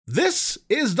This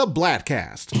is the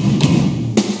Bladtcast,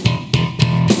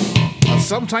 a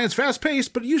sometimes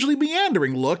fast-paced but usually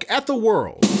meandering look at the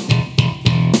world.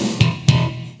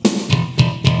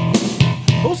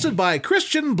 Hosted by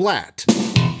Christian Bladt.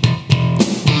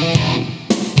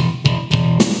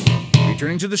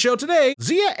 Returning to the show today,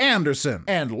 Xia Landerson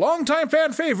and longtime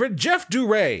fan favorite Jeff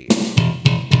Duray.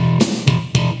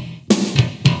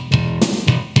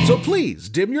 So please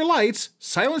dim your lights,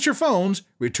 silence your phones,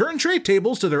 return tray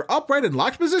tables to their upright and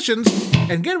locked positions,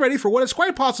 and get ready for what is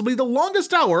quite possibly the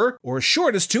longest hour, or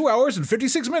shortest 2 hours and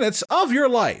 56 minutes of your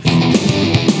life.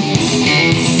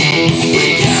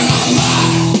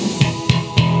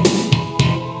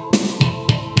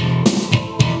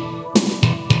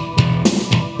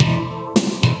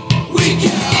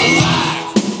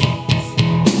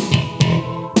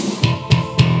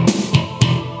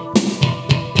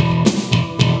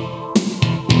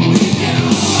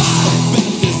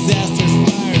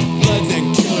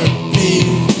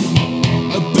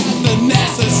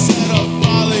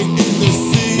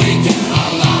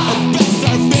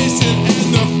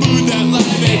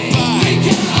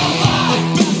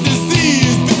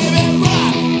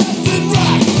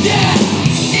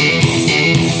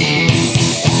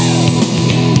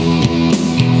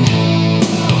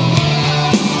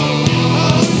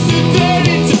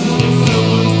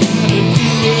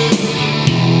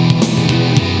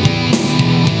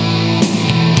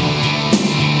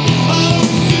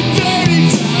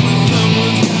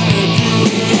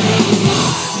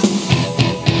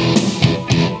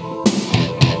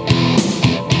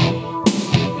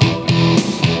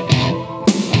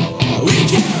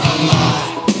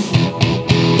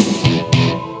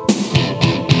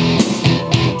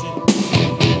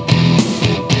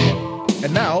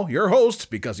 Your host,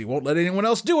 because he won't let anyone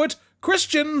else do it,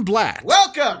 Christian Bladt.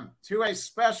 Welcome to a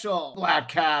special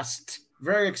Bladtcast.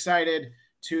 Very excited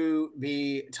to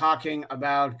be talking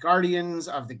about Guardians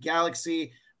of the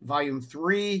Galaxy Volume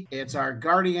 3. It's our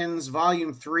Guardians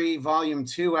Volume 3, Volume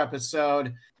 2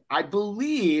 episode. I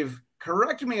believe,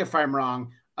 correct me if I'm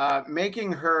wrong,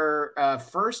 making her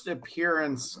first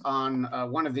appearance on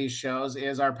one of these shows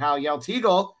is our pal Yael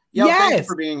Tygiel. Yael, yes. Thank you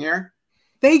for being here.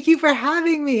 Thank you for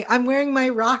having me. I'm wearing my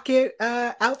Rocket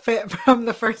outfit from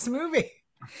the first movie.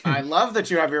 I love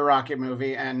that you have your Rocket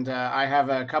movie, and I have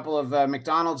a couple of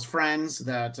McDonald's friends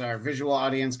that our visual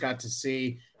audience got to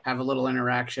see, have a little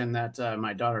interaction that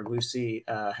my daughter Lucy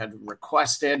had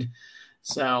requested.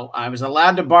 So I was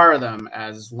allowed to borrow them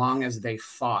as long as they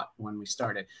fought when we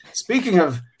started. Speaking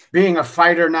of being a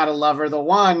fighter, not a lover, the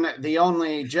one, the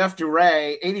only Jeff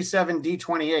Duray,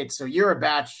 87D28. So you're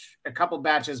a couple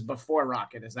batches before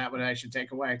Rocket. Is that what I should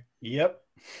take away? Yep.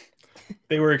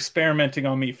 They were experimenting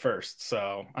on me first.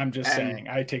 So I'm just saying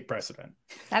I take precedent.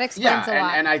 That explains a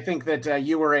lot. And I think that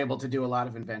you were able to do a lot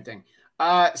of inventing.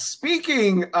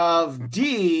 Speaking of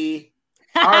D,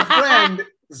 our friend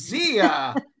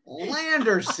Xia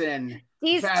Landerson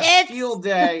Bastille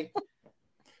Day.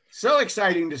 So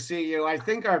exciting to see you. I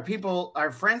think our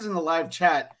friends in the live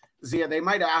chat, Xia, they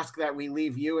might ask that we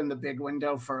leave you in the big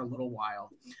window for a little while.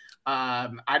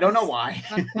 I don't know why.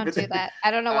 Don't do that.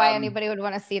 I don't know why anybody would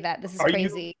want to see that. This is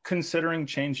crazy. Are you considering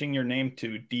changing your name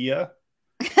to Dia?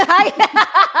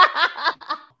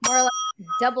 More like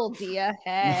Double Dia.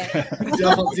 Hey.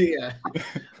 Double Dia.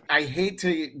 I hate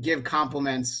to give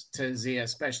compliments to Xia,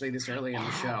 especially this early in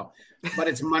the show, but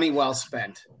it's money well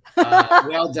spent.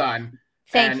 Well done.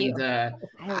 Thank you.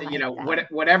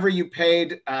 Whatever you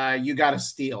paid, you got to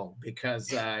steal,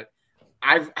 because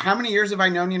how many years have I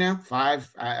known you now? 5?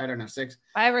 I don't know, 6.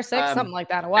 5 or 6, something like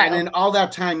that. A while. And in all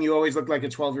that time, you always looked like a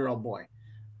 12-year-old boy.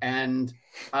 And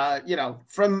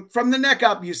from the neck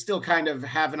up, you still kind of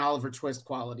have an Oliver Twist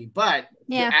quality, but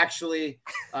you actually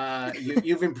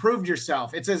you've improved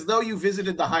yourself. It's as though you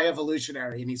visited the High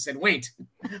Evolutionary and he said, "Wait,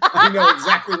 I know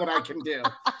exactly what I can do."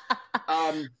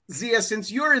 Xia,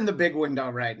 since you're in the big window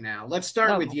right now, let's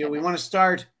start with you. We want to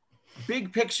start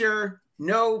big picture.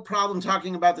 No problem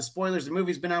talking about the spoilers. The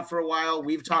movie's been out for a while.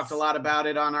 We've talked a lot about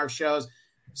it on our shows.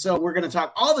 So we're going to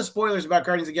talk all the spoilers about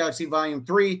Guardians of the Galaxy Volume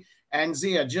 3. And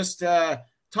Xia, just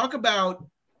talk about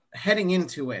heading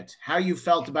into it, how you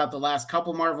felt about the last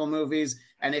couple Marvel movies,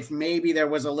 and if maybe there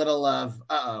was a little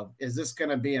of, is this going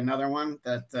to be another one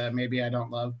that maybe I don't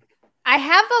love? I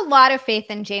have a lot of faith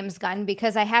in James Gunn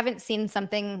because I haven't seen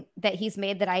something that he's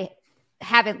made that I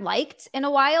haven't liked in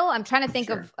a while. I'm trying to think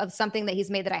of something that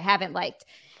he's made that I haven't liked.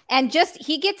 And just,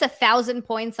 he gets 1,000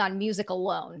 points on music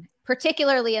alone,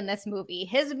 particularly in this movie.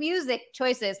 His music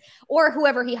choices, or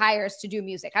whoever he hires to do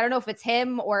music. I don't know if it's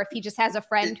him or if he just has a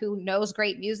friend who knows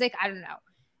great music. I don't know.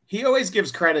 He always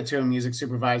gives credit to a music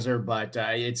supervisor, but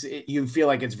you feel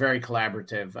like it's very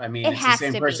collaborative. I mean, it's the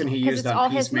same person he used on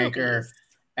Peacemaker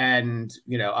and,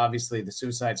 obviously the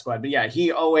Suicide Squad. But yeah,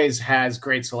 he always has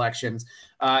great selections.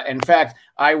 In fact,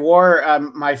 I wore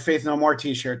my Faith No More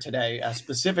t-shirt today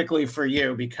the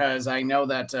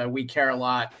we care a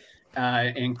lot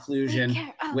inclusion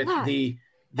with the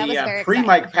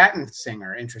pre-Mike Patton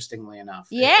singer, interestingly enough.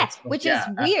 Yeah, which is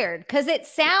weird because it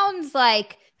sounds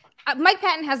like Mike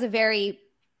Patton has a very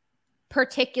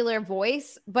particular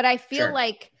voice, but I feel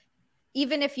like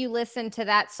even if you listen to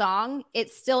that song,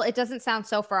 it doesn't sound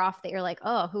so far off that you're like,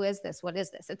 oh, who is this? What is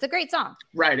this? It's a great song.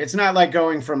 Right. It's not like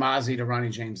going from Ozzy to Ronnie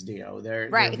James Dio. They're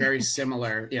very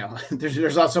similar.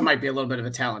 There's also might be a little bit of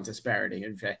a talent disparity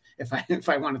if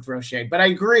I want to throw shade. But I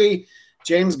agree,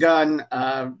 James Gunn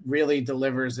really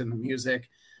delivers in the music.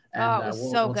 And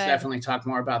we'll definitely talk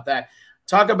more about that.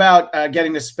 Talk about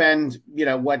getting to spend,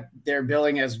 what they're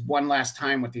billing as one last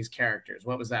time with these characters.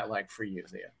 What was that like for you,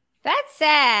 Xia? That's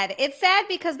sad. It's sad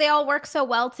because they all work so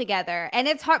well together. And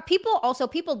it's hard. People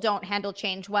don't handle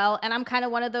change well. And I'm kind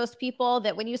of one of those people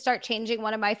that when you start changing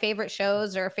one of my favorite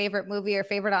shows or a favorite movie or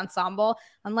favorite ensemble,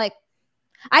 I'm like,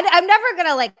 I'm never going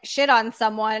to like shit on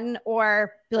someone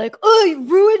or be like, oh, you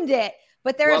ruined it.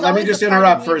 But let me just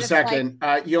interrupt for a second.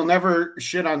 You'll never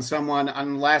shit on someone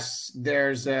unless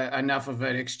there's enough of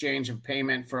an exchange of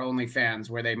payment for OnlyFans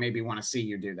where they maybe want to see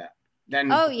you do that. I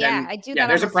do that. Yeah,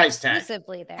 there's a price tag.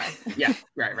 Exclusively there. Yeah,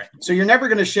 right. So you're never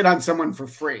going to shit on someone for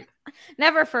free.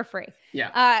 Never for free.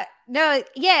 Yeah. No.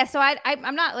 Yeah. So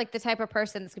I'm not like the type of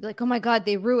person that's gonna be like, oh my God,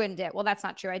 they ruined it. Well, that's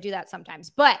not true. I do that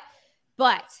sometimes, but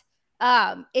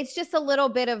it's just a little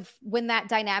bit of when that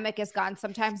dynamic is gone,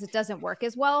 sometimes it doesn't work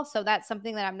as well. So that's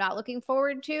something that I'm not looking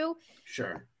forward to.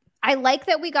 Sure. I like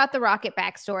that we got the Rocket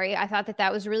backstory. I thought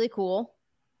that was really cool.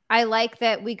 I like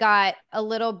that we got a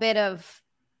little bit of,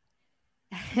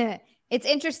 it's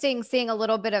interesting seeing a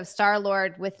little bit of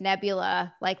Star-Lord with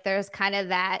Nebula. Like there's kind of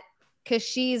that, because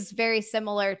she's very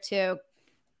similar to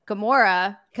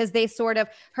Gamora, because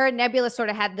her and Nebula sort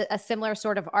of had a similar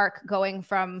sort of arc going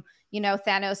from,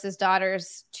 Thanos'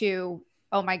 daughters to,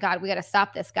 oh my God, we got to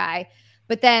stop this guy.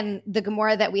 But then the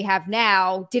Gamora that we have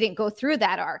now didn't go through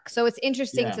that arc. So it's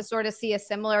interesting to sort of see a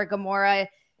similar Gamora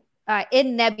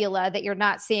in Nebula that you're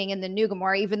not seeing in the new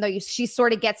Gamora, even though she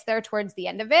sort of gets there towards the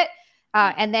end of it.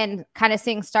 And then kind of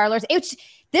seeing Star-Lord.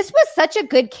 This was such a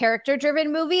good character-driven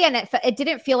movie, and it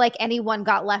didn't feel like anyone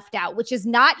got left out, which is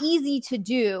not easy to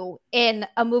do in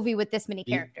a movie with this many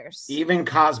characters. Even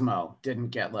Cosmo didn't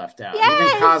get left out. Yes!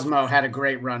 Even Cosmo had a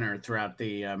great runner throughout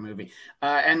the movie.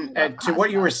 And to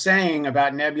what you were saying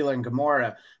about Nebula and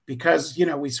Gamora, because,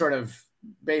 we sort of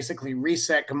basically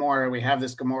reset Gamora. We have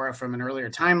this Gamora from an earlier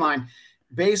timeline.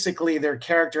 Basically, their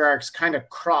character arcs kind of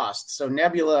crossed. So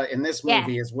Nebula in this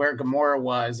movie is where Gamora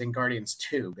was in Guardians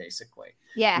 2, basically.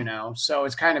 Yeah. So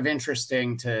it's kind of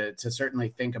interesting to certainly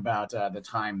think about the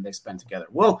time they spent together.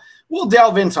 We'll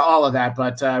delve into all of that,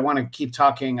 but I want to keep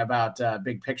talking about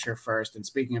big picture first. And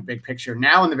speaking of big picture,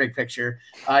 now in the big picture,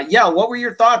 what were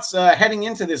your thoughts heading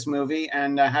into this movie,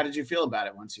 and how did you feel about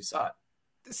it once you saw it?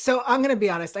 So I'm going to be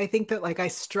honest. I think that I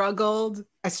struggled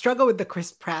with the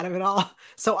Chris Pratt of it all.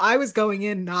 So I was going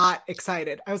in not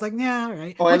excited. I was like, yeah, all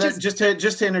right. Oh, and just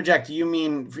to interject, you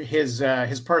mean his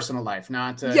personal life,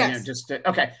 not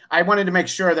okay. I wanted to make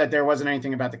sure that there wasn't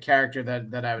anything about the character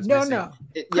that I was missing. No.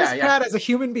 Chris Pratt as a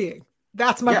human being.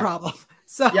 That's my problem.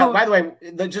 So by the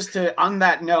way, on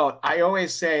that note, I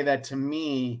always say that to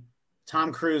me,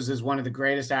 Tom Cruise is one of the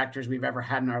greatest actors we've ever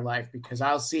had in our life, because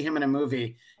I'll see him in a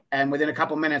movie and within a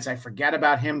couple minutes, I forget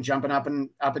about him jumping up and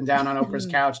down on Oprah's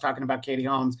couch, talking about Katie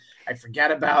Holmes. I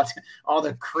forget about all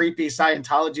the creepy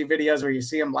Scientology videos where you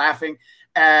see him laughing.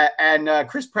 And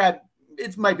Chris Pratt,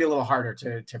 it might be a little harder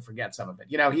to forget some of it.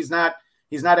 He's not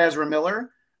Ezra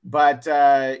Miller, but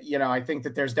I think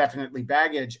that there's definitely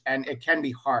baggage, and it can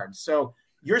be hard. So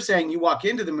you're saying you walk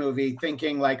into the movie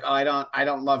thinking like, oh, I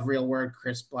don't love Real World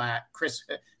Chris Blatt.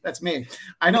 That's me.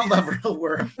 I don't love Real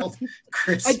World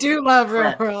Chris. I do love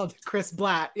Real World Chris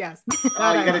Blatt. Yes.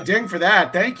 Oh, you got a ding for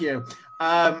that. Thank you.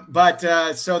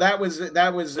 So that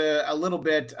was a little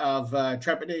bit of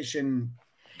trepidation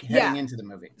heading into the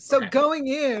movie. So going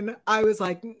in, I was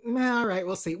like, all right,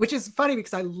 we'll see. Which is funny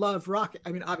because I love Rocket.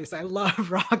 I mean, obviously, I love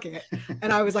Rocket,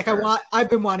 and I was like, I've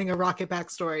been wanting a Rocket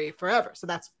backstory forever. So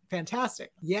that's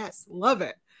fantastic. Yes, love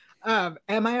it. Am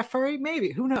I a furry?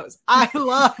 Maybe. Who knows? I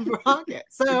love Rocket.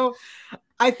 So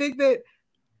I think that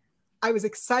I was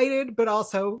excited, but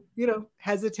also,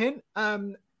 hesitant.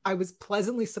 I was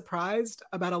pleasantly surprised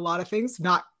about a lot of things.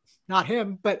 Not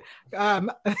him, but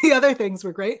the other things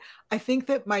were great. I think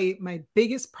that my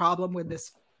biggest problem with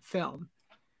this film.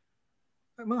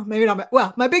 Well, maybe not.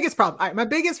 My biggest problem. All right, my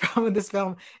biggest problem with this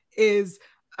film is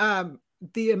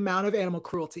the amount of animal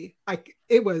cruelty.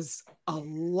 It was a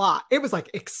lot. It was like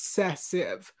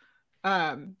excessive,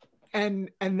 and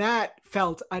that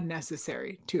felt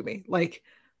unnecessary to me. Like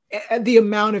the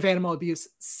amount of animal abuse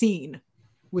seen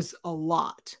was a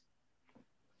lot.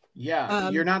 Yeah,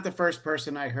 you're not the first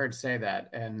person I heard say that.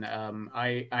 And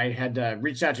I had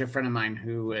reached out to a friend of mine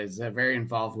who is very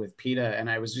involved with PETA, and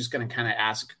I was just going to kind of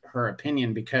ask her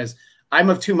opinion because I'm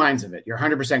of two minds of it. You're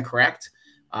 100% correct.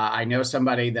 I know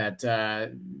somebody that,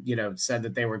 said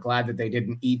that they were glad that they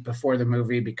didn't eat before the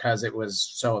movie because it was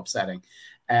so upsetting.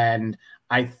 And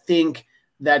I think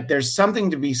that there's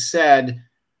something to be said.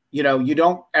 You know, you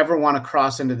don't ever want to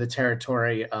cross into the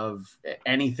territory of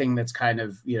anything that's kind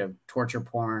of, torture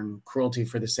porn, cruelty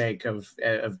for the sake of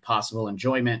possible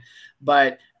enjoyment.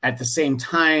 But at the same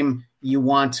time, you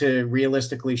want to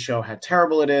realistically show how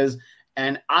terrible it is.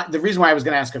 And the reason why I was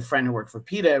going to ask a friend who worked for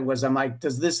PETA was I'm like,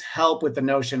 does this help with the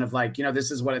notion of like,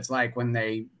 this is what it's like when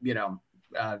they,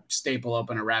 staple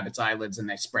open a rabbit's eyelids and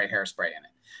they spray hairspray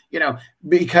in it,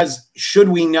 because should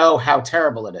we know how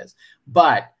terrible it is?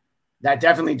 But that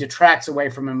definitely detracts away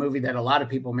from a movie that a lot of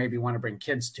people maybe want to bring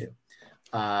kids to.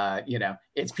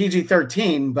 It's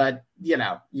PG-13, but,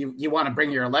 you want to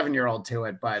bring your 11-year-old to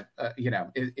it, but,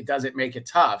 it doesn't make it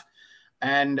tough.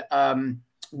 And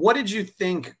what did you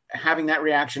think having that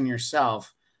reaction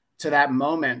yourself to that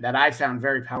moment that I found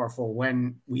very powerful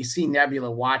when we see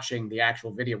Nebula watching the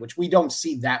actual video, which we don't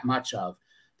see that much of,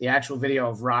 the actual video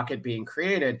of Rocket being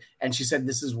created. And she said,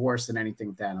 this is worse than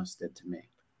anything Thanos did to me.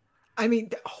 I mean,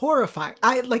 horrifying.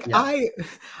 I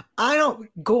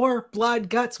don't gore, blood,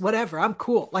 guts, whatever. I'm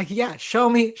cool. Like, yeah, show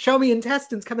me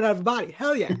intestines coming out of a body.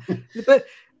 Hell yeah. But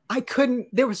I couldn't,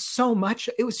 there was so much.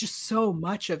 It was just so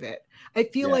much of it. I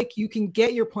feel like you can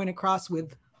get your point across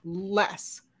with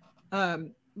less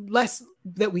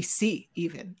that we see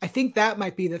even. I think that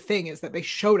might be the thing, is that they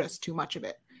showed us too much of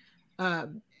it.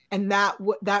 And that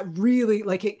really,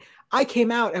 I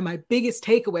came out and my biggest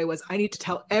takeaway was I need to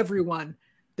tell everyone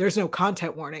there's no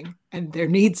content warning and there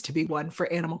needs to be one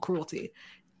for animal cruelty.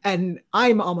 And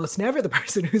I'm almost never the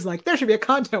person who's like, there should be a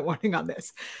content warning on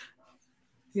this.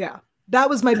 Yeah. That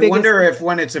was my biggest. I wonder if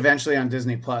when it's eventually on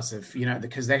Disney Plus, if,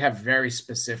 because they have very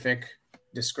specific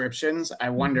descriptions, I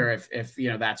wonder if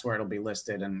that's where it'll be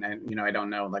listed. And I don't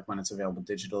know, like when it's available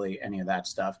digitally, any of that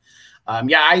stuff.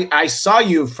 I saw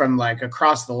you from like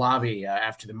across the lobby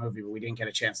after the movie, but we didn't get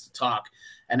a chance to talk.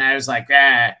 And I was like,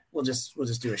 we'll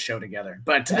just do a show together.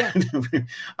 But,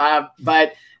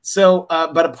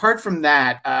 but apart from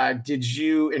that, did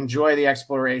you enjoy the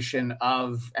exploration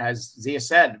of, as Xia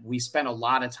said, we spent a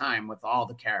lot of time with all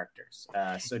the characters.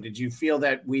 So did you feel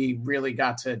that we really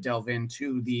got to delve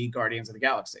into the Guardians of the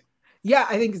Galaxy? Yeah,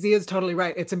 I think Zia's totally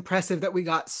right. It's impressive that we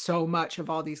got so much of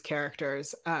all these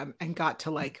characters and got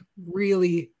to like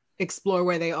really explore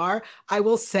where they are. I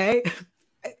will say,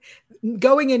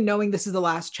 going in knowing this is the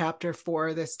last chapter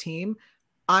for this team,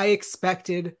 I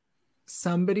expected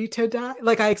somebody to die.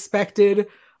 Like I expected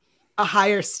a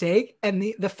higher stake, and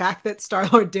the fact that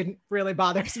Star-Lord didn't really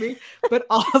bothers me. But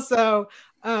also,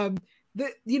 there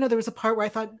was a part where I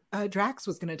thought Drax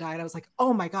was going to die, and I was like,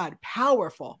 oh my god,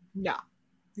 powerful. No,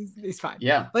 he's fine.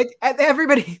 Yeah, like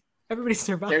everybody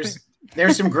survived.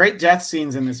 There's some great death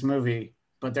scenes in this movie,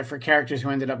 but they're for characters who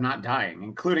ended up not dying,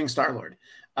 including Star-Lord.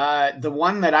 The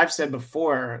one that I've said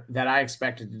before that I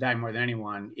expected to die more than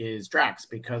anyone is Drax,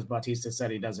 because Bautista said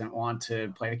he doesn't want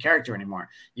to play the character anymore.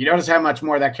 You notice how much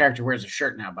more that character wears a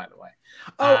shirt now, by the way.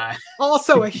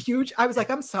 Also a huge, I was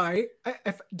like, I'm sorry.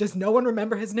 Does no one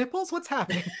remember his nipples? What's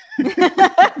happening?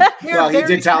 Well, he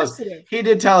did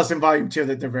tell us in Volume 2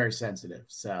 that they're very sensitive.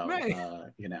 So, right.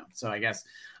 So I guess,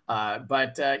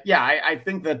 I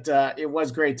think that it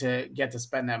was great to get to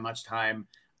spend that much time.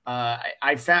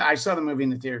 I saw the movie in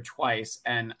the theater twice,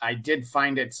 and I did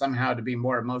find it somehow to be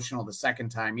more emotional the second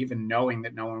time, even knowing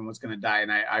that no one was going to die.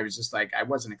 And I was just like, I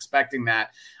wasn't expecting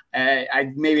that.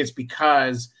 Maybe it's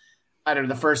because, I don't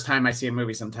know, the first time I see a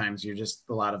movie, sometimes you're just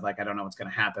a lot of like, I don't know what's going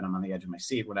to happen. I'm on the edge of my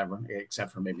seat, whatever,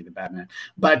 except for maybe the Batman.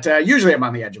 But usually I'm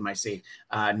on the edge of my seat,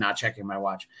 not checking my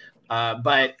watch.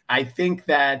 But I think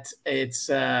that it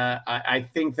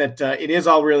is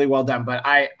all really well done. But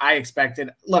I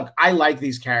expected, look, I like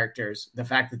these characters. The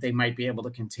fact that they might be able to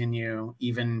continue,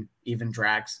 even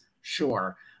Drax,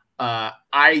 sure.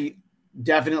 I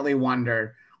definitely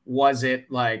wonder, was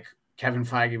it like Kevin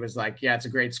Feige was like, yeah, it's a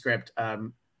great script.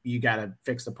 You got to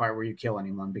fix the part where you kill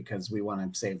anyone because we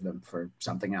want to save them for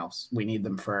something else. We need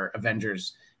them for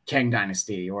Avengers Kang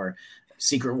Dynasty or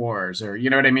Secret Wars, or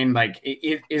you know what I mean? Like,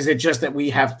 is it just that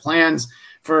we have plans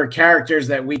for characters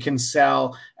that we can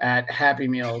sell at Happy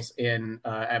Meals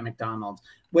at McDonald's?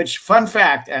 Which, fun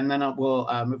fact, and then we'll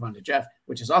move on to Jeff,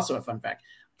 which is also a fun fact.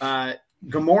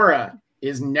 Gamora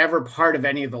is never part of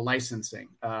any of the licensing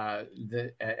for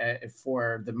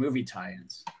the movie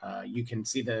tie-ins. You can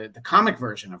see the comic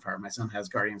version of her. My son has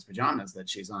Guardians pajamas that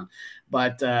she's on.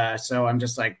 But so I'm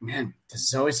just like, man, does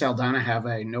Zoe Saldana have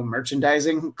a no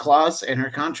merchandising clause in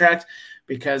her contract?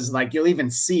 Because like you'll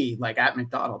even see like at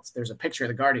McDonald's, there's a picture of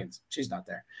the Guardians. She's not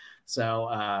there. So,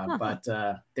 but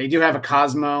they do have a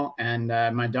Cosmo, and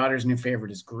my daughter's new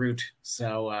favorite is Groot.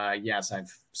 So, yes,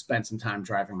 I've spent some time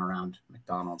driving around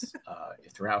McDonald's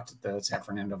throughout the San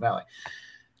Fernando Valley.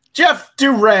 Jeff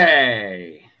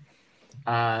Duray,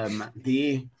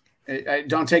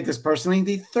 don't take this personally,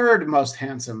 the third most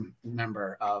handsome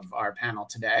member of our panel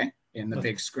today in the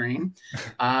big screen.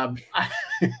 I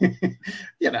think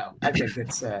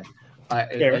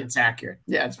it's accurate.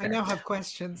 Yeah, it's fair. I now have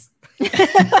questions.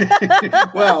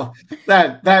 Well,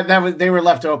 that was, they were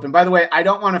left open. By the way, I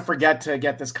don't want to forget to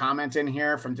get this comment in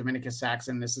here from Dominicus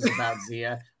Saxon. This is about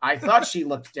Xia. I thought she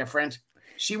looked different.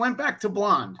 She went back to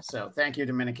blonde. So thank you,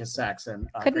 Dominicus Saxon.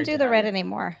 Couldn't do the red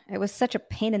anymore. It was such a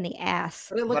pain in the ass.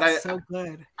 But it looked so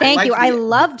good. Thank you. I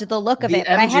loved the look of it.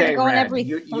 But I had to go in every.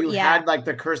 You had like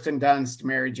the Kirsten Dunst,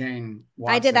 Mary Jane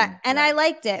Watson. I did that, and I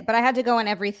liked it, but I had to go in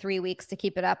every 3 weeks to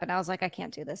keep it up, and I was like, I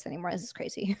can't do this anymore. This is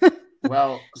crazy.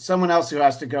 Well, someone else who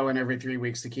has to go in every 3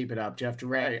 weeks to keep it up, Jeff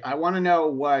Duray. I want to know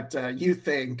what you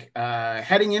think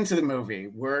heading into the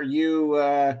movie. Were you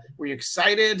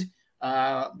excited?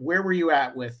 Where were you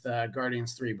at with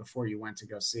Guardians 3 before you went to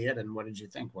go see it, and what did you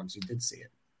think once you did see it?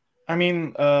 I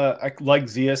mean, like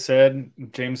Xia said,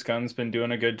 James Gunn's been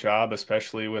doing a good job,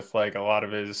 especially with like a lot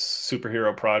of his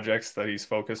superhero projects that he's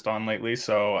focused on lately.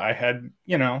 So I had,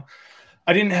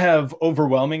 I didn't have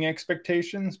overwhelming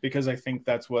expectations because I think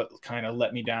that's what kind of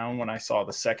let me down when I saw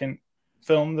the second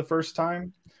film the first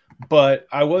time. But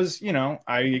I was,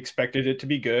 I expected it to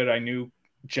be good. I knew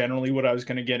generally what I was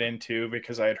going to get into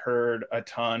because I had heard a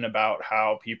ton about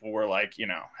how people were like,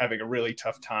 having a really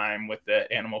tough time with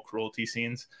the animal cruelty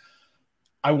scenes.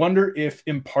 I wonder if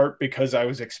in part because I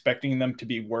was expecting them to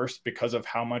be worse because of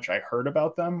how much I heard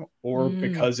about them, or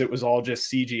because it was all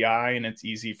just CGI and it's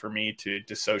easy for me to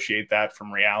dissociate that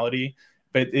from reality.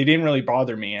 But it didn't really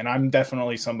bother me. And I'm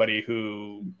definitely somebody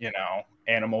who,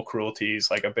 animal cruelty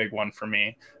is like a big one for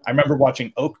me. I remember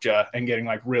watching Okja and getting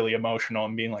like really emotional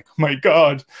and being like, oh my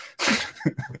God,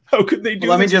 how could they do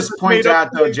Let me just point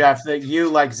out though, Jeff, that you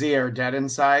like Xia are dead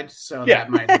inside. So that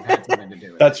might have had something to do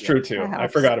with it. That's true too. I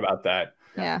forgot about that.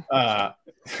 Yeah.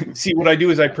 See, what I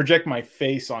do is I project my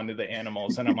face onto the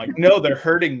animals and I'm like, no, they're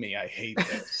hurting me. I hate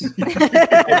this.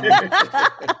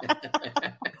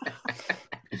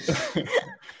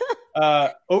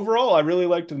 Overall, I really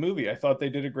liked the movie. I thought they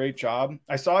did a great job.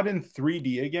 I saw it in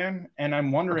 3D again, and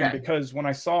I'm wondering because when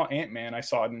I saw Ant-Man, I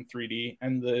saw it in 3D,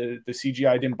 and the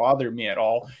CGI didn't bother me at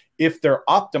all. If they're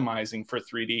optimizing for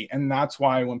 3D, and that's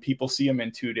why when people see them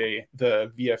in 2D,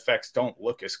 the VFX don't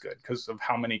look as good because of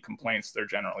how many complaints there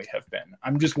generally have been.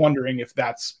 I'm just wondering if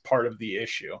that's part of the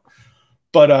issue.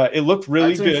 But it looked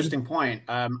really good. That's an interesting point.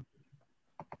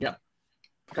 Yeah.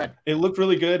 Okay. It looked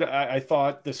really good. I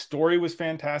thought the story was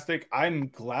fantastic. I'm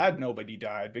glad nobody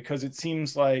died because it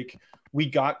seems like we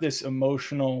got this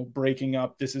emotional breaking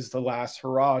up, this is the last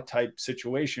hurrah type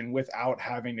situation without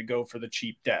having to go for the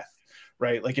cheap death,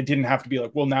 right? Like it didn't have to be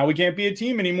like, well, now we can't be a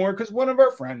team anymore because one of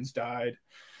our friends died.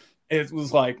 It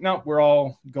was like, no, we're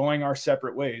all going our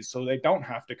separate ways. So they don't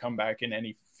have to come back in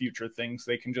any future things.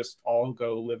 They can just all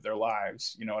go live their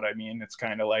lives. You know what I mean? It's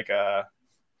kind of like a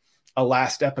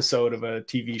last episode of a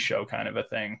TV show kind of a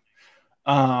thing.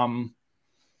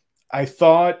 I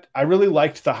thought I really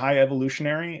liked the High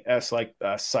Evolutionary as like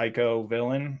a psycho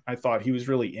villain. I thought he was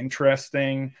really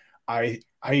interesting.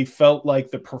 I felt like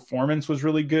the performance was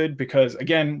really good because,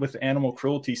 again, with animal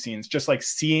cruelty scenes, just like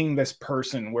seeing this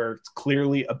person where it's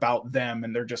clearly about them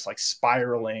and they're just like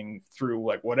spiraling through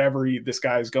like whatever this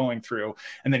guy's going through.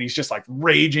 And then he's just like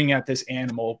raging at this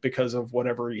animal because of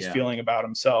whatever he's feeling about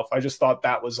himself. I just thought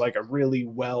that was like a really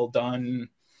well done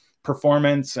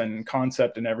performance and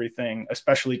concept and everything,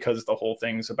 especially because the whole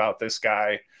thing's about this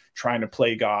guy trying to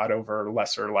play God over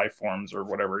lesser life forms or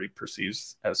whatever he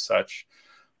perceives as such.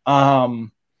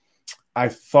 I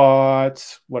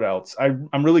thought, what else?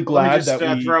 I'm really glad that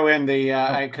we throw in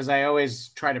the because I always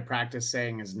try to practice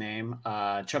saying his name,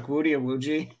 Chukwudi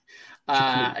Awuji.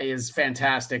 is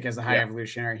fantastic as a High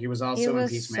Evolutionary. He was also in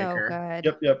Peacemaker.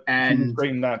 So good. Yep. And he was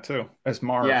great in that too, as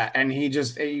Marv. Yeah, and he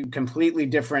just a completely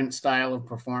different style of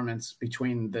performance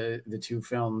between the two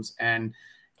films, and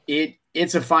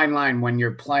it's a fine line when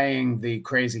you're playing the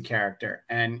crazy character,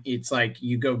 and it's like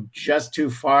you go just too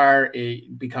far,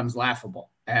 it becomes laughable,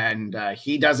 and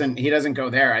he doesn't go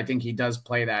there. I think he does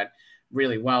play that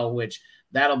really well, which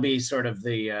that'll be sort of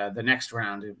the next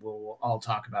round. We'll all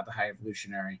talk about the High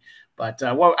Evolutionary, but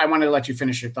I wanted to let you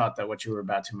finish your thought, though, what you were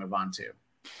about to move on to.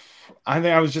 I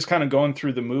think I was just kind of going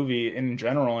through the movie in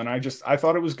general, and I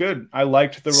thought it was good. I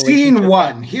liked the Scene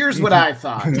one. Here's what I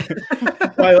thought.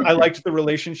 I liked the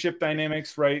relationship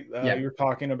dynamics, right? You're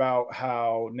talking about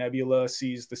how Nebula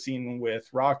sees the scene with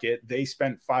Rocket. They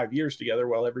spent 5 years together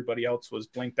while everybody else was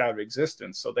blinked out of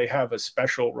existence. So they have a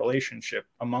special relationship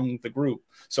among the group.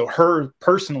 So her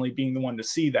personally being the one to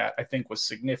see that, I think, was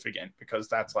significant because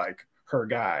that's like her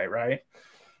guy, right?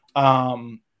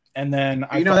 And then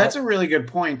that's a really good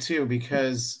point too,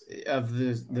 because of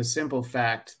the simple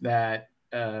fact that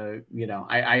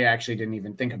I actually didn't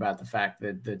even think about the fact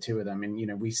that the two of them,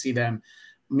 and we see them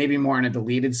maybe more in a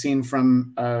deleted scene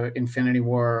from Infinity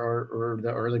War or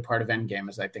the early part of Endgame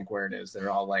is I think where it is.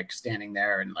 They're all like standing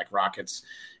there and like Rocket's,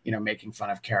 making fun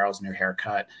of Carol's new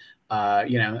haircut.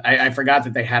 I forgot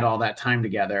that they had all that time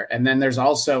together. And then there's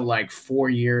also like 4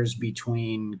 years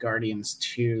between Guardians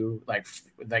 2, like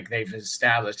they've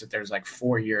established that there's like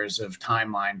 4 years of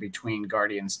timeline between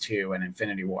Guardians 2 and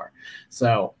Infinity War.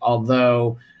 So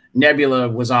although Nebula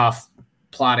was off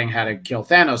plotting how to kill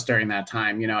Thanos during that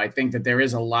time, I think that there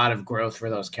is a lot of growth for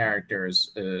those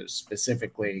characters,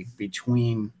 specifically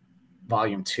between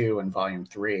Volume 2 and Volume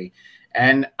 3.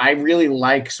 And I really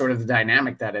like sort of the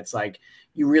dynamic that it's like,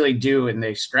 you really do, and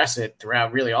they stress it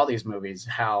throughout really all these movies,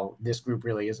 how this group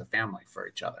really is a family for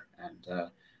each other. And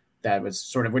that was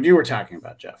sort of what you were talking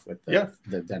about, Jeff, with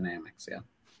the dynamics. Yeah.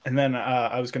 And then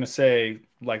I was going to say,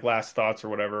 like, last thoughts or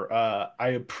whatever, I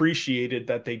appreciated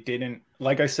that they didn't,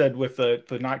 like I said, with the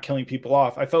not killing people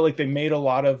off, I felt like they made a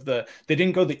lot of they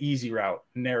didn't go the easy route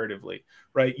narratively,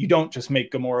 right? You don't just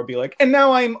make Gamora be like, and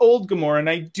now I'm old Gamora and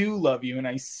I do love you and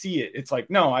I see it. It's like,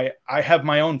 no, I have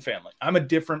my own family. I'm a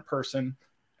different person.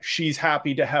 She's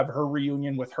happy to have her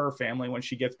reunion with her family when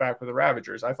she gets back with the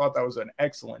Ravagers. I thought that was an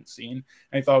excellent scene.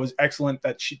 And I thought it was excellent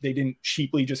that they didn't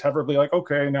cheaply just have her be like,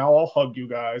 okay, now I'll hug you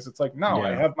guys. It's like, no,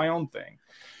 I have my own thing.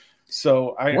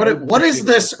 So what is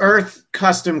this Earth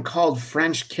custom called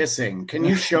French kissing? Can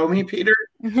you show me, Peter?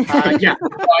 I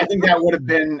think that would have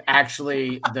been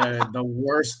actually the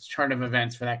worst turn of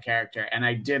events for that character. And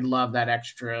I did love that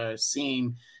extra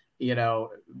scene,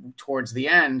 towards the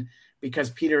end,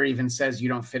 because Peter even says you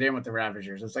don't fit in with the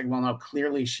Ravagers. It's like, well, no,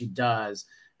 clearly she does.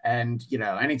 And,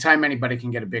 anytime anybody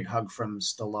can get a big hug from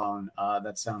Stallone,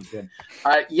 that sounds good.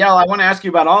 Yael, I want to ask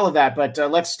you about all of that, but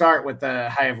let's start with the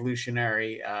High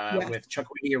Evolutionary with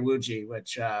Chukwudi Iwuji,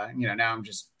 which, now I'm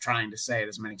just trying to say it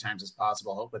as many times as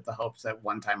possible with the hopes that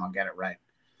one time I'll get it right.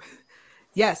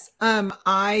 Yes.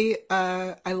 I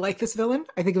like this villain.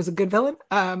 I think it was a good villain.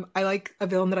 I like a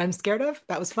villain that I'm scared of.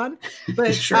 That was fun.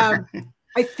 But sure.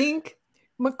 I think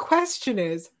my question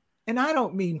is, and I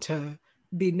don't mean to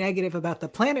be negative about the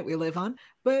planet we live on,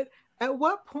 but at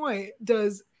what point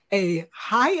does a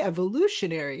High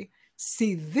Evolutionary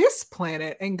see this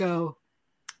planet and go,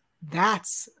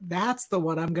 that's the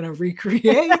one I'm going to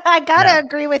recreate? I gotta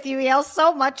agree with you, Yael,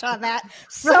 so much on that.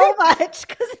 So much.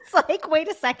 Because it's like, wait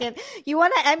a second. You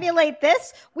want to emulate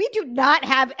this? We do not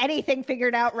have anything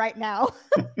figured out right now.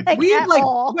 We have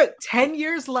 10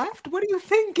 years left? What are you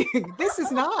thinking? This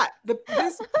is not.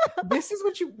 This is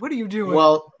what are you doing?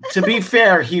 Well, to be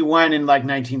fair, he went in like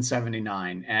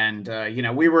 1979. And,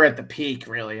 we were at the peak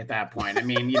really at that point. I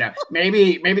mean,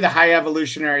 maybe the High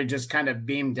Evolutionary just kind of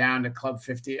beamed down to Club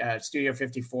 50, Studio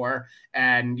 54,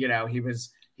 and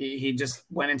he just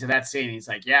went into that scene. He's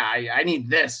like, I need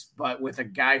this, but with a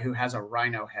guy who has a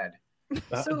rhino head.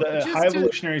 The High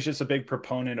Evolutionary is just a big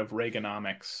proponent of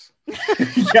Reaganomics.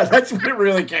 Yeah, that's what it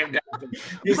really came down to.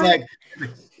 He's like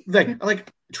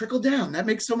trickle down. That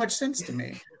makes so much sense to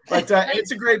me. But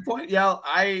it's a great point.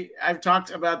 I've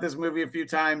talked about this movie a few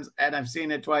times and I've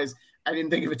seen it twice. I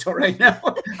didn't think of it till right now.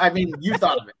 I mean, you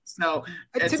thought of it. So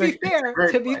to be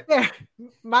fair,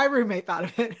 my roommate thought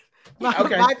of it. My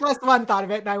 +1 thought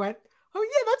of it, and I went, "Oh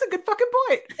yeah, that's a good fucking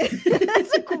point."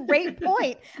 That's a great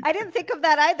point. I didn't think of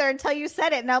that either until you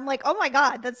said it, and I'm like, "Oh my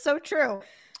god, that's so true."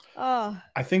 Oh.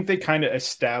 I think they kind of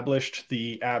established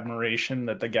the admiration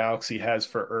that the galaxy has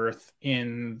for Earth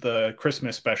in the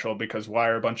Christmas special, because why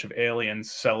are a bunch of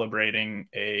aliens celebrating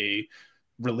a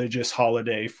religious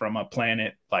holiday from a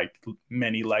planet like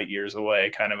many light years away,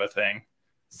 kind of a thing.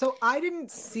 So I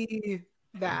didn't see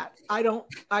that.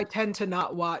 I tend to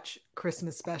not watch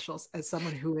Christmas specials as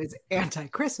someone who is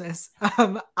anti-Christmas.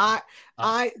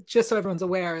 I just so everyone's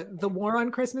aware, the war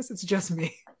on Christmas, it's just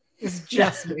me. It's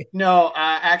just me. No,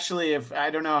 actually, if I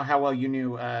don't know how well you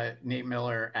knew Nate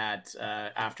Miller at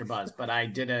AfterBuzz, but I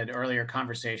did an earlier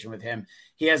conversation with him.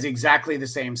 He has exactly the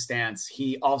same stance.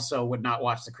 He also would not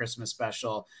watch the Christmas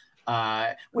special,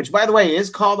 which, by the way, is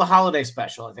called the holiday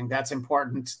special. I think that's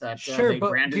important that they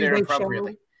branded it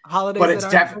appropriately. Holidays, but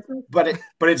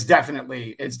it's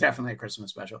definitely a Christmas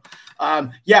special.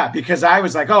 Because I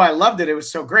was like, oh, I loved it. It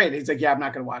was so great. He's like, yeah, I'm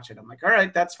not going to watch it. I'm like, all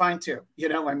right, that's fine too.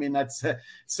 I mean, that's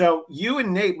so you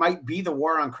and Nate might be the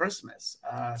war on Christmas.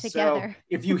 Together. So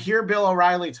if you hear Bill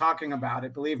O'Reilly talking about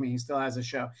it, believe me, he still has a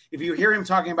show. If you hear him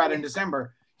talking about it in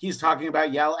December, he's talking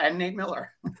about Yael and Nate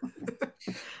Miller.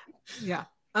 Yeah.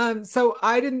 So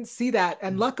I didn't see that.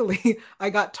 And luckily I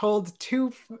got told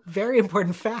two very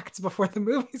important facts before the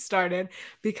movie started,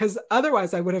 because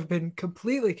otherwise I would have been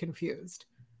completely confused.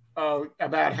 Oh,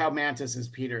 about how Mantis is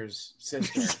Peter's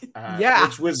sister. Yeah.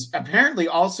 Which was apparently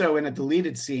also in a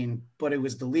deleted scene, but it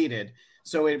was deleted.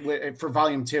 So it for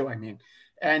Vol. 2, I mean.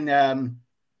 And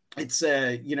it's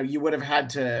you would have had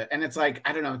to, and it's like,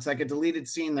 I don't know, it's like a deleted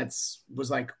scene was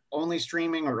like only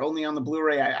streaming or only on the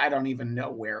Blu-ray. I don't even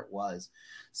know where it was.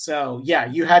 So yeah,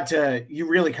 you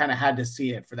really kind of had to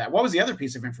see it for that. What was the other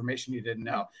piece of information you didn't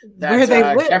know? That where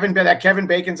they live. Kevin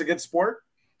Bacon's a good sport.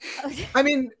 I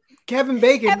mean, Kevin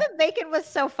Bacon was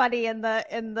so funny in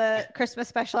the Christmas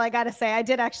special. I gotta say, I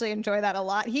did actually enjoy that a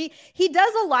lot. He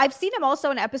does a lot. I've seen him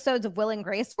also in episodes of Will and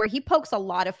Grace where he pokes a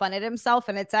lot of fun at himself,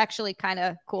 and it's actually kind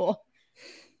of cool.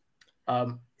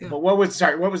 But what was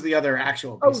the other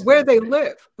actual piece of where they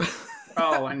live?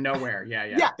 Oh, and nowhere.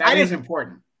 Yeah. That is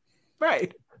important.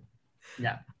 Right.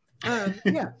 Yeah.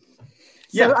 Yeah.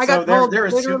 So I got told they're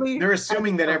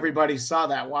assuming that everybody saw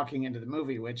that walking into the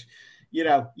movie, which,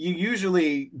 you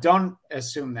usually don't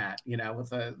assume that,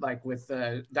 with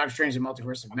Doctor Strange and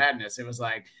Multiverse of Madness. It was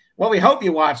like, well, we hope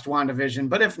you watched WandaVision,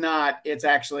 but if not, it's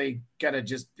actually gonna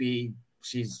just be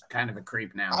she's kind of a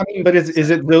creep now. I mean, but is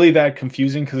it really that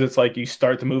confusing? Because it's like you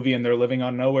start the movie and they're living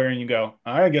on nowhere, and you go,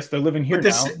 I guess they're living here now.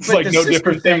 It's like no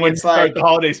different thing when you start the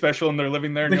holiday special and they're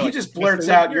living there. But he just blurts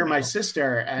out, "You're my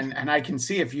sister," and I can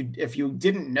see if you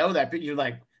didn't know that, but you're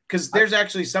like, because there's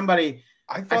actually somebody.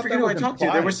 I forget who I talked to.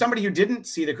 There was somebody who didn't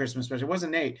see the Christmas special. It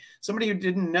wasn't Nate. Somebody who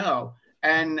didn't know.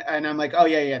 And I'm like, oh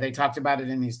yeah, they talked about it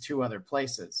in these two other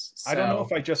places. So, I don't know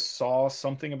if I just saw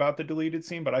something about the deleted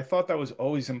scene, but I thought that was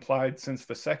always implied since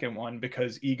the second one,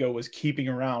 because Ego was keeping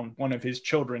around one of his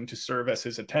children to serve as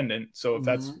his attendant. So if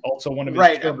that's also one of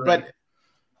his children, but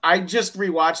I just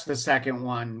rewatched the second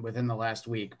one within the last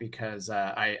week because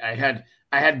I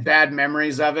had bad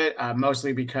memories of it,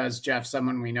 mostly because Jeff,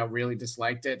 someone we know, really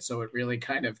disliked it, so it really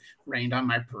kind of rained on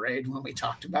my parade when we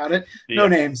talked about it. No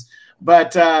names,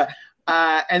 but.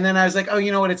 And then I was like, oh,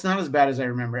 you know what? It's not as bad as I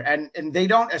remember. And they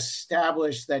don't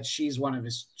establish that she's one of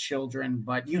his children,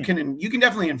 but you can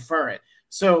definitely infer it.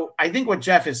 So I think what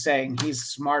Jeff is saying, he's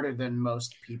smarter than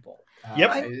most people.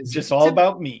 It's just all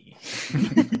about me.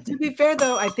 To be fair,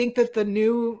 though, I think that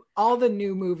all the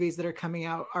new movies that are coming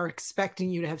out are expecting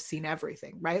you to have seen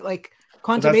everything, right? Like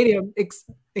Quantumania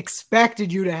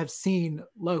expected you to have seen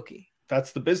Loki.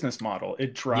 That's the business model.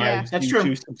 It drives you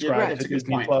to subscribe to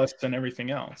Disney Plus and everything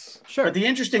else. Sure. But the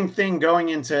interesting thing going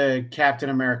into Captain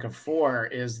America 4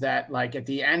 is that, like, at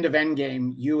the end of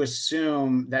Endgame, you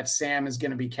assume that Sam is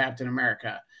going to be Captain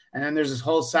America. And then there's this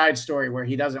whole side story where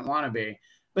he doesn't want to be.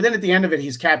 But then at the end of it,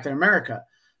 he's Captain America.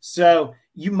 So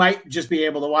you might just be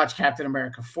able to watch Captain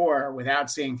America 4 without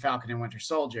seeing Falcon and Winter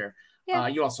Soldier. Yeah.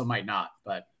 You also might not,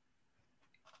 but...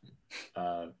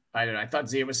 I don't know. I thought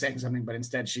Xia was saying something, but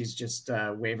instead she's just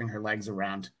waving her legs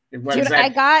around. Is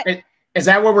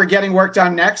that what we're getting worked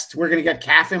on next? We're going to get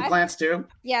calf implants too?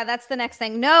 Yeah, that's the next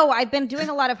thing. No, I've been doing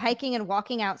a lot of hiking and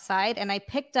walking outside, and I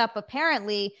picked up,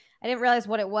 apparently, I didn't realize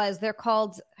what it was. They're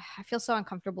called, I feel so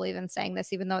uncomfortable even saying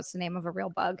this, even though it's the name of a real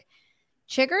bug.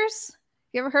 Chiggers?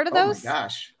 You ever heard of those? Oh my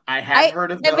gosh. I have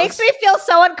heard of those. It makes me feel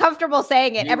so uncomfortable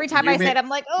saying it. Every time I say it, I'm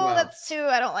like, that's too,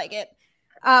 I don't like it.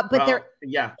 But they're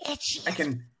itchy.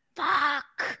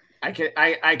 Fuck. I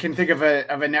can think of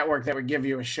a network that would give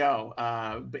you a show.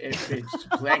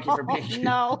 Thank you for being here.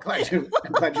 No.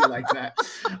 I'm glad you like that.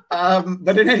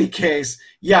 But in any case,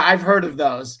 I've heard of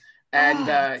those. And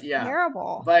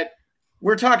terrible. But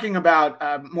we're talking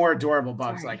about more adorable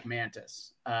bugs like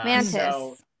Mantis. Mantis.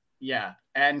 So,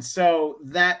 and so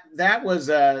that was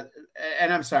and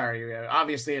I'm sorry,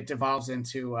 obviously it devolves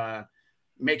into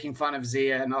making fun of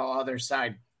Xia and all other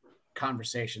side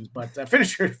conversations. But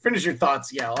finish your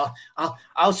thoughts, Yael.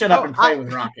 I'll shut up and play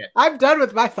with Rocket. I'm done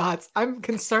with my thoughts. I'm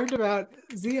concerned about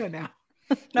Xia now.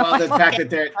 Well,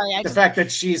 the fact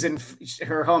that she's in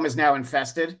her home is now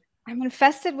infested. I'm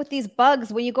infested with these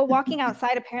bugs. When you go walking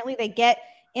outside, apparently they get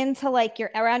into like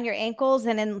around your ankles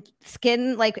and in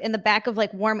skin, like in the back of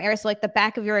like warm air. So like the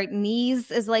back of your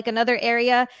knees is like another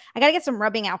area. I got to get some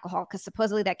rubbing alcohol because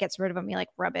supposedly that gets rid of them. You like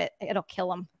rub it, it'll kill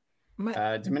them.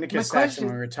 Dominicus Saxon,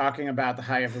 when we were talking about the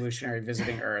high evolutionary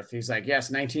visiting Earth, he's like,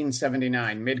 yes,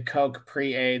 1979, mid-Coke,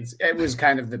 pre-AIDS. It was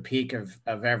kind of the peak of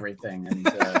everything. And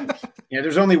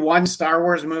there's only one Star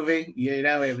Wars movie.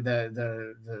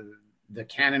 The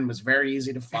canon was very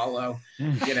easy to follow.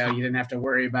 You didn't have to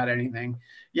worry about anything.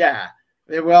 Yeah.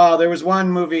 Well, there was one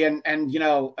movie, and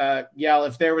Yael,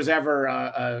 if there was ever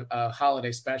a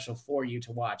holiday special for you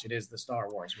to watch, it is the Star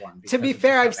Wars one. To be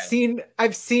fair,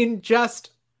 I've seen just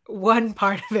one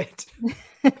part of it.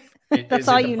 That's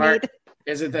all you need.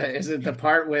 Is it the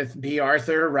part with B.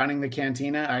 Arthur running the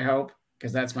cantina? I hope,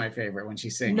 because that's my favorite when she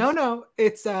sings. No,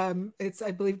 it's I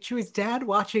believe Chewie's dad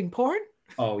watching porn.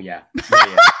 Oh yeah.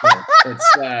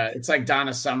 It's like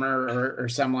Donna Summer or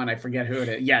someone, I forget who it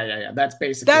is. Yeah. That's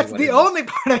basically the only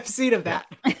part I've seen of that.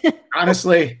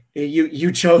 Honestly,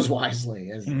 you chose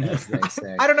wisely, as they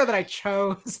say. I don't know that I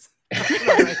chose.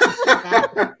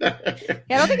 I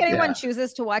don't think anyone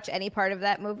chooses to watch any part of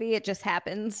that movie. It just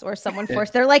happens, or someone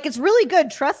forced. They're like, "It's really good,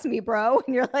 trust me, bro."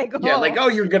 And you're like, "Oh,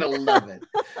 you're gonna love it."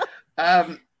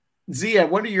 Xia,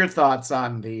 what are your thoughts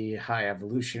on the high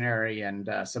evolutionary and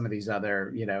some of these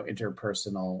other,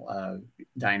 interpersonal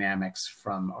dynamics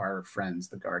from our friends,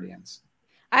 the Guardians?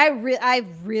 I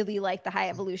really like the high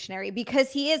evolutionary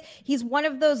because he's one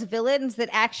of those villains that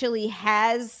actually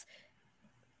has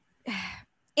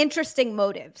interesting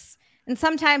motives. And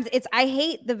sometimes I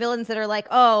hate the villains that are like,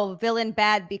 oh, villain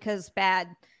bad because bad.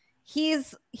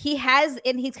 He's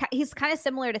kind of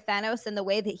similar to Thanos in the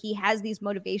way that he has these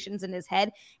motivations in his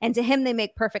head, and to him they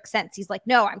make perfect sense. He's like,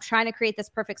 no, I'm trying to create this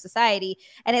perfect society,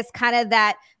 and it's kind of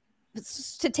that,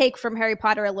 to take from Harry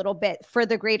Potter a little bit, for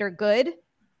the greater good,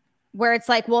 where it's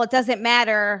like, well, it doesn't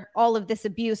matter all of this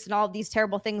abuse and all of these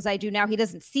terrible things I do now. He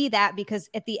doesn't see that, because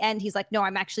at the end he's like, no,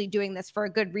 I'm actually doing this for a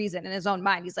good reason. In his own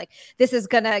mind, he's like, this is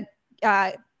gonna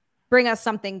bring us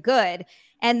something good.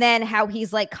 And then how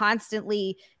he's like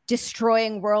constantly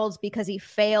destroying worlds because he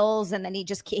fails, and then he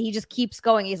just keeps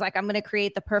going. He's like, I'm going to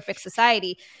create the perfect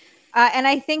society, and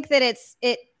I think that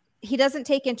he doesn't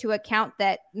take into account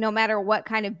that no matter what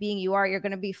kind of being you are, you're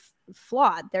going to be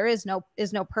flawed. There is no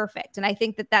perfect, and I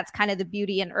think that that's kind of the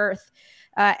beauty in Earth,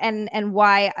 and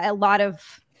why a lot of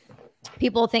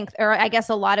people think, or I guess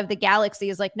a lot of the galaxy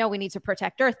is like, no, we need to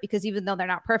protect Earth, because even though they're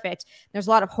not perfect, there's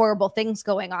a lot of horrible things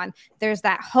going on. There's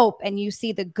that hope, and you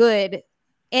see the good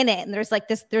in it, and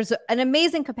there's an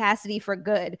amazing capacity for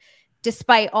good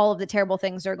despite all of the terrible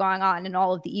things that are going on and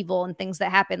all of the evil and things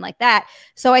that happen like that.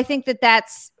 So I think that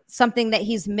that's something that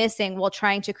he's missing while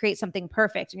trying to create something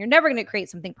perfect. And you're never going to create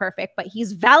something perfect, but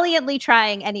he's valiantly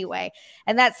trying anyway.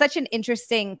 And that's such an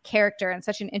interesting character and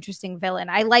such an interesting villain.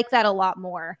 I like that a lot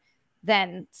more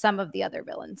than some of the other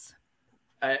villains.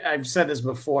 I've said this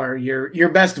before. Your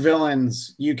best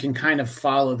villains, you can kind of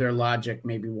follow their logic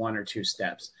maybe one or two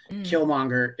steps.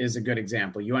 Killmonger is a good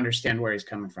example. You understand where he's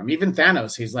coming from. Even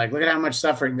Thanos, he's like, look at how much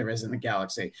suffering there is in the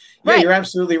galaxy. Yeah, right. You're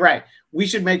absolutely right. We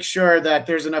should make sure that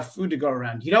there's enough food to go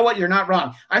around. You know what? You're not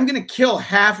wrong. I'm going to kill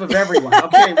half of everyone.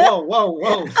 Okay,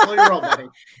 whoa. Slow your roll, buddy.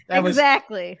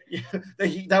 Exactly.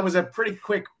 That was a pretty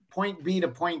quick point B to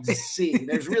point C.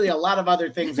 There's really a lot of other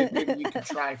things that maybe you could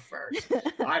try first.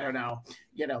 I don't know.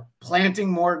 Planting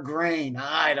more grain.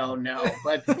 I don't know.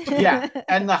 But yeah.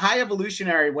 And the high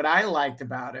evolutionary, what I liked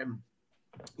about him,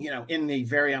 in the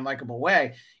very unlikable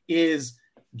way, is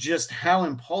just how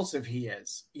impulsive he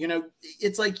is.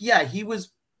 It's like, yeah, he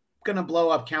was going to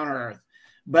blow up Counter Earth.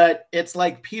 But it's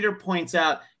like Peter points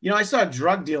out, I saw a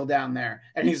drug deal down there.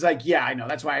 And he's like, yeah, I know.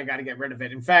 That's why I got to get rid of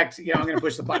it. In fact, I'm going to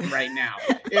push the button right now.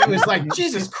 It was like,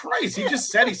 Jesus Christ. He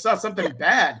just said he saw something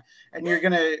bad. And you're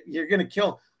going to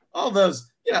kill all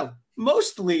those,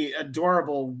 mostly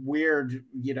adorable, weird,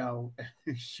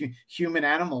 human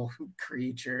animal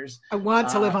creatures. I want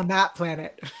to live on that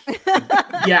planet.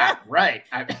 Yeah, right.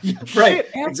 Right.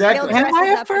 Exactly. Am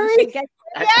I a furry?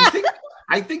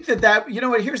 I think that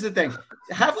here's the thing.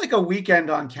 Have like a weekend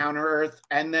on Counter Earth,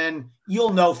 and then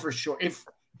you'll know for sure. If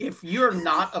you're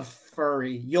not a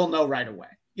furry, you'll know right away.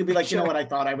 You'll be like, sure. You know what? I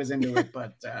thought I was into it,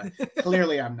 but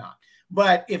clearly I'm not.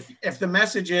 But if the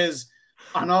message is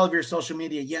on all of your social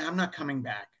media, yeah, I'm not coming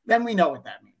back, then we know what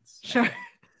that means. Sure.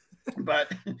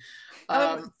 But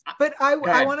I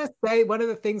want to say one of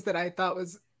the things that I thought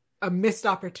was a missed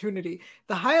opportunity.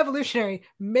 The High Evolutionary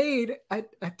made a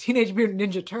Teenage Mutant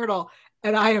Ninja Turtle,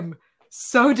 and I am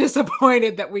so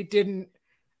disappointed that we didn't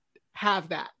have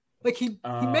that. Like he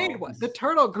made one. The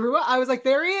turtle grew up. I was like,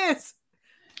 there he is.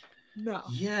 No.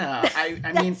 Yeah,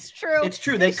 I mean, true. It's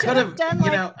true. They could have done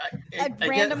a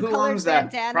random colored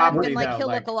bandana and been like, he'll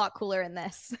look a lot cooler in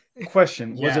this.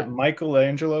 Question: was it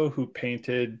Michelangelo who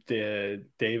painted the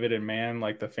David and Man,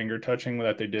 like the finger touching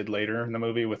that they did later in the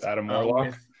movie with Adam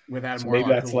Warlock? With Adam Warlock,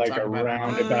 maybe that's like a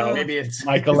roundabout. Maybe it's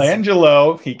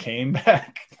Michelangelo. He came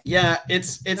back. Yeah,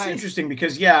 it's nice. Interesting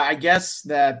because I guess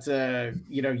that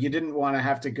you didn't want to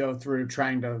have to go through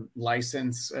trying to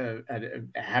license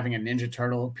having a Ninja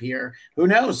Turtle appear. Who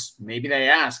knows? Maybe they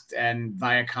asked, and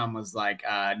Viacom was like,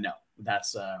 "No,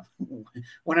 that's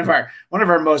one of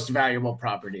our most valuable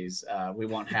properties. We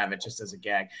won't have it just as a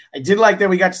gag." I did like that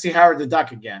we got to see Howard the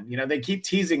Duck again. They keep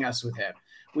teasing us with him.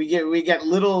 We get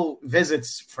little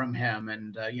visits from him,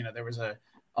 and there was a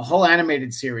whole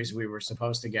animated series we were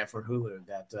supposed to get for Hulu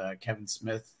that Kevin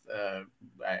Smith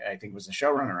I think was the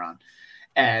showrunner on,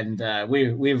 and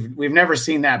we've never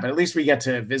seen that, but at least we get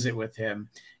to visit with him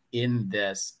in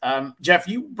this. Jeff,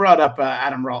 you brought up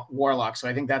Adam Warlock, so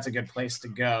I think that's a good place to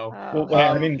go.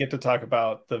 I didn't get to talk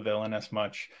about the villain as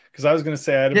much because I was going to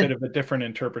say I had a bit of a different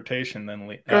interpretation than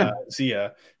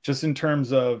Xia, just in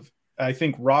terms of I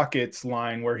think Rocket's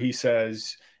line where he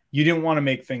says, you didn't want to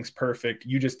make things perfect.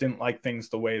 You just didn't like things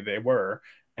the way they were.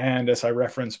 And as I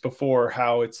referenced before,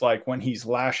 how it's like when he's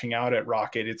lashing out at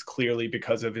Rocket, it's clearly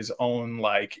because of his own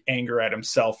like anger at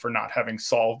himself for not having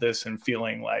solved this and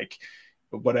feeling like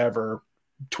whatever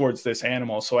towards this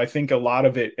animal. So I think a lot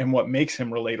of it and what makes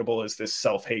him relatable is this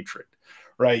self-hatred,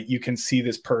 right? You can see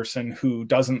this person who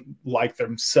doesn't like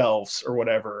themselves or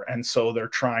whatever. And so they're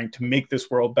trying to make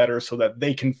this world better so that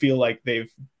they can feel like they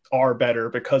are better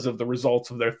because of the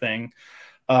results of their thing.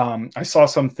 I saw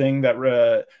something that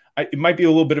it might be a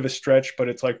little bit of a stretch, but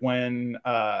it's like when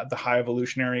the High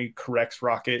Evolutionary corrects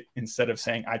Rocket, instead of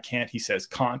saying I can't, he says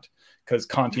can't, because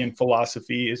Kantian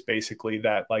philosophy is basically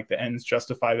that like the ends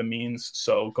justify the means.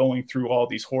 So going through all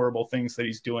these horrible things that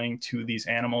he's doing to these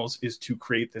animals is to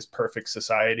create this perfect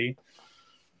society.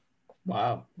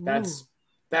 Wow.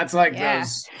 That's like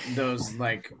those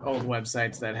like old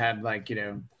websites that had like,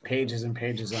 pages and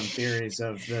pages on theories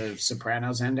of the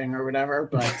Sopranos ending or whatever.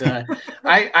 But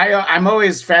I'm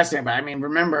always fascinated by,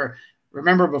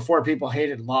 remember before people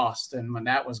hated Lost and when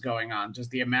that was going on,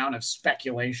 just the amount of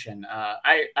speculation.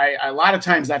 A lot of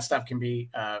times that stuff can be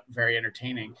very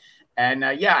entertaining. And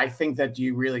I think that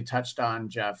you really touched on,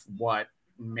 Jeff, what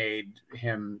made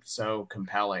him so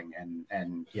compelling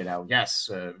and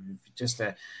just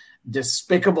a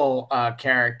despicable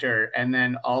character, and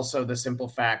then also the simple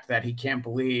fact that he can't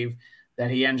believe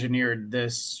that he engineered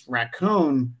this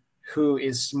raccoon who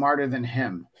is smarter than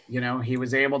him. He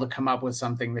was able to come up with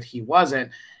something that he wasn't,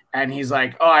 and he's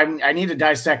like, oh, I need to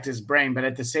dissect his brain, but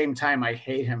at the same time I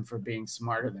hate him for being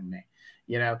smarter than me.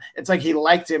 It's like he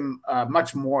liked him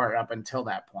much more up until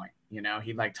that point.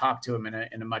 He like talked to him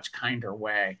in a much kinder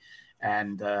way.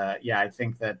 And I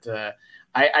think that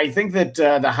I think that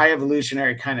the High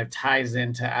Evolutionary kind of ties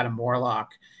into Adam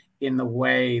Warlock in the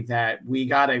way that we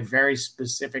got a very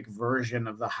specific version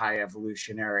of the High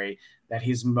Evolutionary, that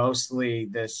he's mostly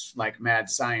this like mad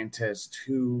scientist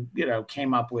who,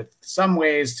 came up with some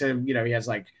ways to, he has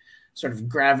like sort of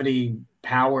gravity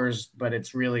powers, but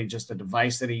it's really just a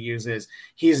device that he uses.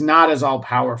 He's not as all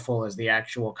powerful as the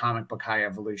actual comic book High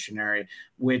Evolutionary,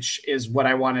 which is what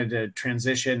I wanted to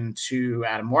transition to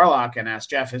Adam Warlock and ask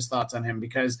Jeff his thoughts on him,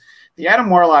 because the Adam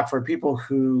Warlock, for people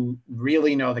who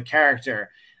really know the character,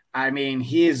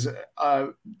 he's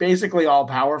basically all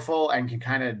powerful and can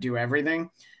kind of do everything.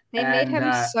 They made him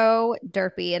so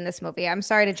derpy in this movie. I'm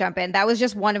sorry to jump in. That was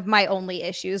just one of my only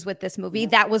issues with this movie.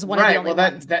 That was one of the only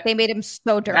ones. They made him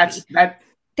so derpy.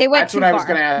 They went too far. That's what I was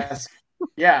going to ask.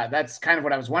 Yeah, that's kind of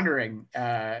what I was wondering,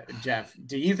 Jeff.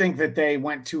 Do you think that they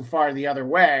went too far the other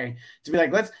way to be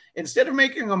like, instead of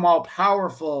making him all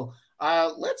powerful,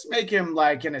 let's make him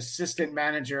like an assistant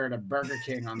manager at a Burger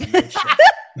King on the night shift?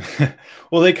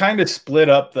 Well, they kind of split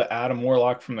up the Adam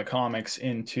Warlock from the comics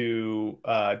into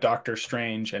Doctor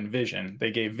Strange and Vision.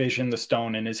 They gave Vision the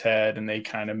stone in his head, and they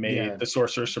kind of made the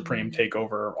Sorcerer Supreme take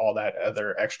over all that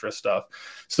other extra stuff.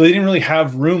 So they didn't really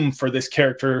have room for this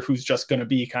character who's just going to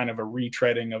be kind of a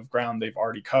retreading of ground they've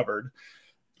already covered.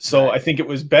 So I think it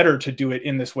was better to do it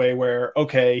in this way where,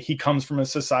 okay, he comes from a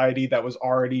society that was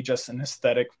already just an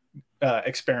aesthetic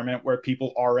experiment where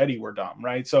people already were dumb,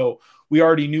 right? So we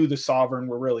already knew the Sovereign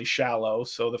were really shallow.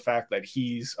 So the fact that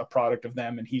he's a product of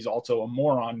them and he's also a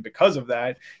moron because of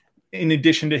that, in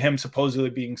addition to him supposedly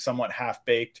being somewhat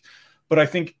half-baked. But I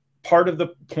think part of the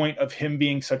point of him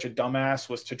being such a dumbass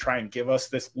was to try and give us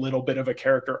this little bit of a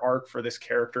character arc for this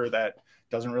character that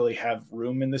doesn't really have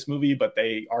room in this movie, but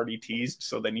they already teased,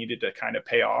 so they needed to kind of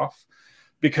pay off.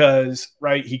 Because,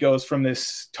 right, he goes from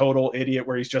this total idiot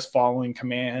where he's just following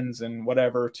commands and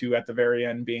whatever to at the very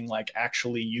end being like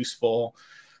actually useful,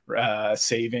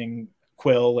 saving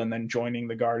Quill and then joining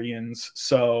the Guardians.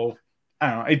 So I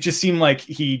don't know. It just seemed like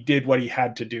he did what he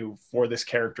had to do for this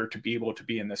character to be able to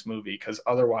be in this movie, because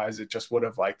otherwise it just would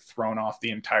have like thrown off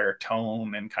the entire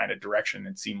tone and kind of direction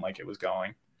it seemed like it was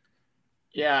going.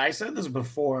 Yeah, I said this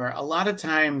before. A lot of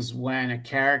times when a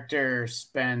character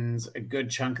spends a good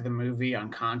chunk of the movie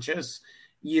unconscious,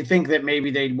 you think that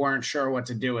maybe they weren't sure what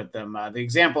to do with them. The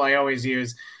example I always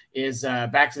use is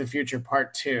Back to the Future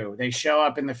Part 2. They show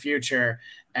up in the future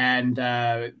and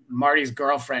Marty's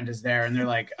girlfriend is there and they're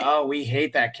like, oh, we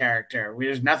hate that character.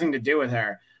 There's nothing to do with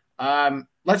her.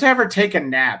 Let's have her take a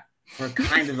nap for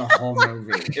kind of the whole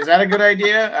movie. Is that a good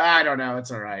idea? I don't know.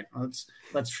 It's all right.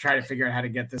 Let's try to figure out how to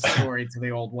get this story to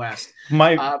the Old West.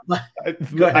 That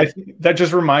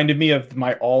just reminded me of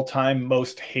my all-time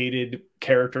most hated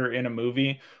character in a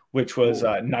movie, which was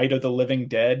Night of the Living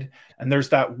Dead. And there's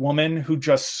that woman who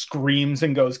just screams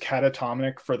and goes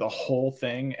catatonic for the whole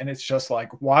thing. And it's just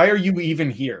like, why are you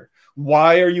even here?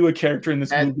 Why are you a character in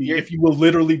this movie if you will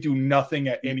literally do nothing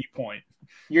at any point?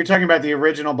 You're talking about the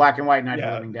original black and white Night of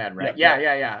the Living Dead, right?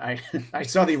 Yeah. I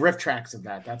saw the riff tracks of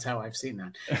that. That's how I've seen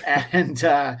that. And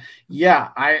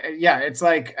it's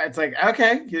like,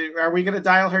 okay, are we going to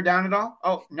dial her down at all?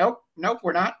 Oh, nope,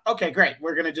 we're not. Okay, great.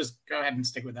 We're going to just go ahead and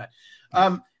stick with that.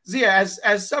 Xia,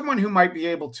 as someone who might be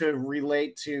able to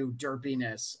relate to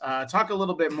derpiness, talk a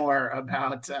little bit more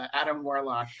about Adam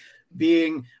Warlock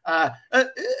being a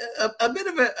bit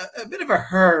of a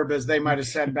herb, as they might have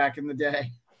said back in the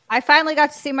day. I finally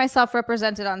got to see myself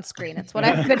represented on screen. It's what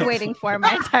I've been waiting for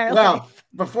my entire life. Well,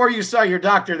 before you saw your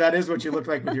doctor, that is what you look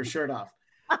like with your shirt off.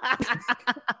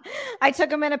 I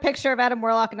took him in a picture of Adam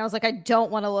Warlock and I was like, I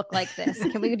don't want to look like this.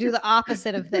 Can we do the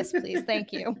opposite of this, please?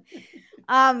 Thank you.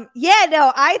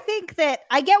 I think that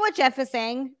I get what Jeff is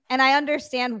saying and I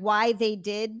understand why they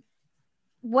did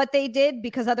what they did,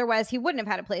 because otherwise he wouldn't have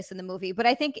had a place in the movie. But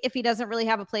I think if he doesn't really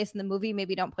have a place in the movie,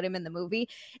 maybe don't put him in the movie.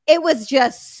 He was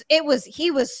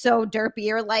so derpy,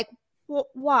 or like,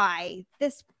 why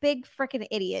this big freaking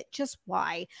idiot? Just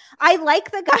why? I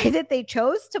like the guy that they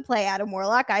chose to play Adam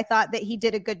Warlock. I thought that he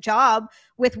did a good job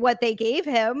with what they gave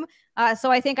him.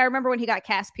 So I think I remember when he got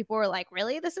cast, people were like,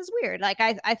 really, this is weird. Like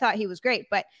I thought he was great,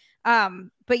 but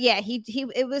yeah,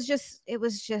 it was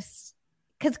just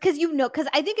because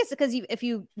I think it's because if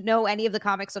you know any of the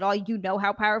comics at all, you know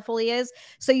how powerful he is.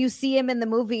 So you see him in the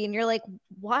movie and you're like,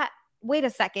 what? Wait a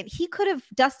second. He could have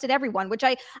dusted everyone, which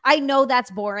I know that's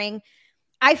boring.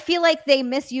 I feel like they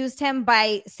misused him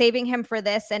by saving him for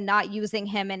this and not using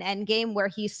him in Endgame, where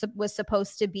he was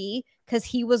supposed to be, because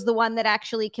he was the one that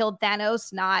actually killed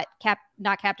Thanos, not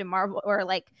Captain Marvel, or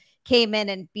like came in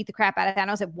and beat the crap out of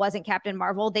Thanos. It wasn't Captain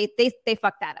Marvel. They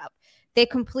fucked that up. They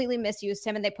completely misused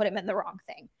him and they put him in the wrong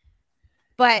thing.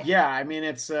 But yeah, I mean,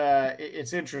 it's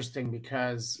interesting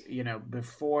because,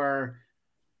 before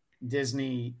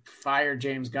Disney fired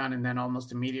James Gunn and then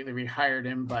almost immediately rehired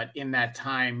him, but in that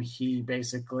time he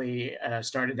basically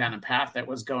started down a path that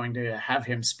was going to have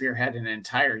him spearhead an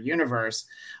entire universe.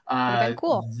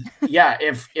 Cool. Yeah,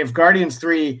 if Guardians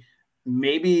 3,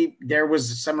 maybe there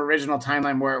was some original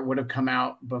timeline where it would have come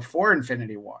out before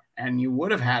Infinity War and you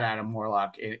would have had Adam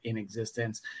Warlock in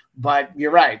existence. But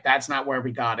you're right, that's not where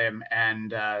we got him,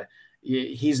 and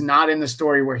he's not in the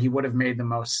story where he would have made the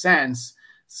most sense.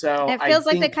 So it feels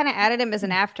like they kind of added him as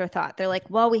an afterthought. They're like,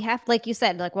 well, we have, like you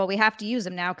said, like, well, we have to use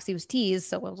him now because he was teased,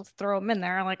 so we'll just throw him in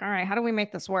there. Like, all right, how do we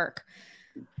make this work?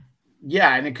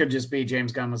 Yeah, and it could just be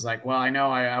James Gunn was like, well, I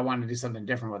know I want to do something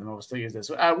different with him. We'll still use this.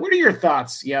 What are your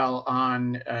thoughts, Yael,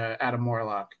 on Adam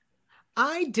Warlock?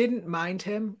 I didn't mind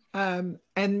him. And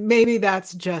maybe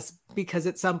that's just because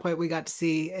at some point we got to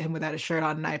see him without a shirt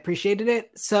on and I appreciated it.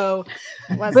 So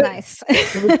it was nice.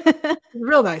 It was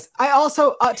real nice. I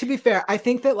also, to be fair, I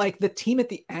think that like the team at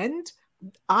the end,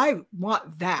 I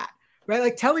want that, right?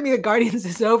 Like telling me the Guardians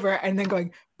is over and then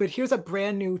going, but here's a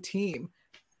brand new team.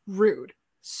 Rude.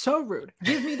 So rude.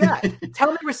 Give me that.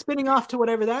 Tell me we're spinning off to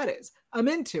whatever that is. I'm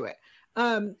into it.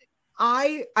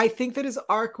 I think that his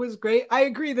arc was great. I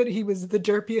agree that he was the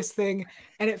derpiest thing,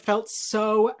 and it felt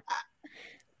so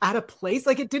out of place.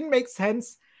 Like, it didn't make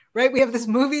sense, right? We have this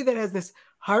movie that has this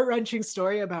heart-wrenching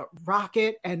story about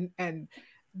Rocket and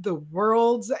the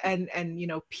worlds and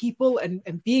people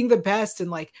and being the best and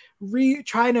like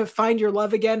trying to find your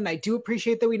love again. And I do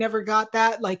appreciate that we never got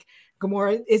that. Like,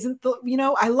 Gamora isn't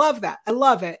I love that. I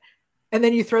love it. And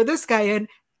then you throw this guy in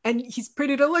and he's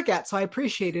pretty to look at. So I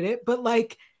appreciated it, but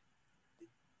like,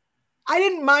 I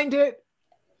didn't mind it.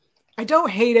 I don't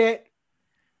hate it.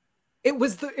 It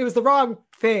was the wrong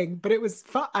thing, but it was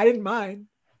fun. I didn't mind.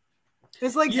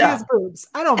 It's like Zia's boobs.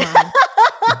 I don't mind.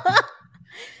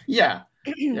 Yeah.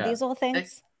 These little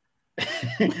things.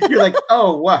 You're like,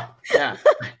 oh, what? Yeah.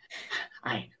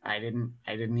 I didn't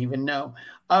even know.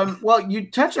 Well, you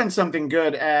touch on something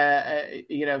good,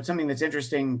 something that's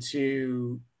interesting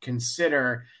to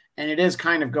consider, and it is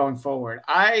kind of going forward.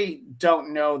 I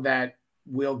don't know that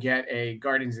we'll get a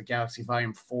Guardians of the Galaxy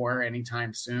Volume 4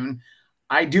 anytime soon.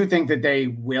 I do think that they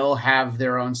will have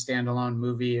their own standalone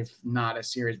movie, if not a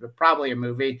series, but probably a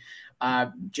movie.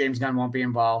 James Gunn won't be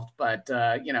involved, but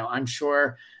I'm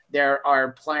sure there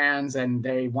are plans and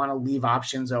they want to leave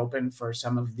options open for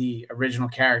some of the original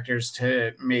characters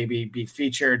to maybe be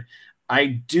featured. I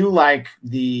do like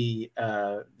the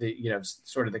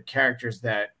sort of the characters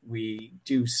that we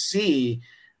do see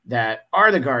that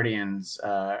are the Guardians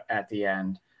at the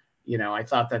end. I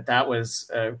thought that was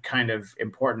kind of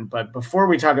important. But before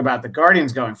we talk about the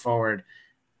Guardians going forward,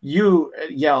 you,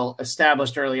 Yael,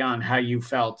 established early on how you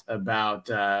felt about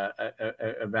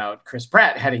Chris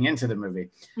Pratt heading into the movie.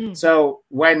 So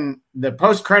when the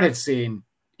post-credits scene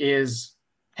is,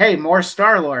 hey, more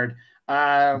Star-Lord,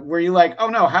 were you like, oh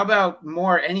no, how about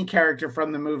more any character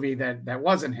from the movie that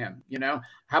wasn't him?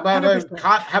 How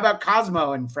about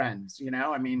Cosmo and friends?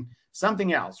 I mean,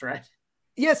 something else, right?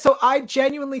 Yeah, so I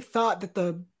genuinely thought that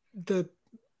the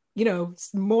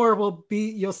more will be,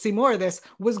 you'll see more of this,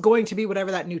 was going to be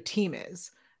whatever that new team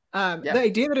is. The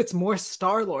idea that it's more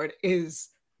Star-Lord is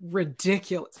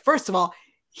ridiculous. First of all,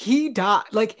 he died.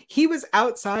 Like, he was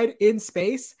outside in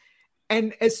space,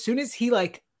 and as soon as he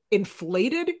like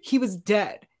inflated, he was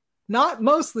dead. Not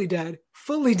mostly dead,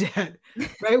 fully dead.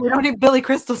 Right? We don't need Billy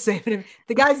Crystal saving him.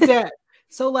 The guy's dead.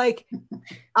 So like,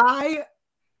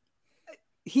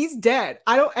 he's dead.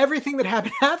 Everything that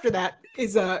happened after that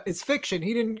is fiction.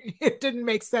 It didn't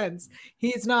make sense.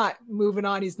 He's not moving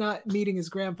on. He's not meeting his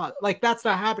grandfather. Like, that's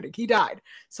not happening. He died.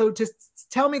 So to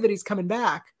tell me that he's coming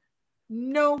back,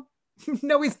 no,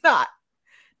 he's not.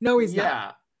 No, he's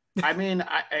not. I mean,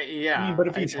 but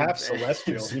if he's half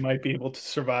celestial, he might be able to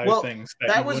survive things.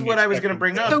 That was what I was going to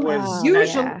bring up. Was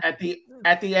usually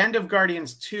at the end of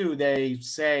Guardians 2, they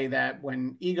say that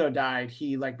when Ego died,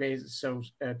 he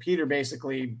Peter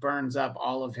basically burns up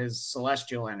all of his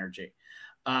celestial energy.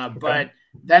 But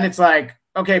then it's like,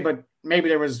 okay, but maybe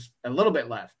there was a little bit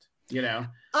left.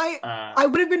 I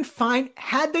would have been fine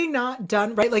had they not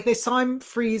done right. Like, they saw him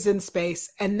freeze in space,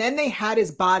 and then they had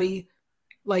his body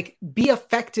like be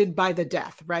affected by the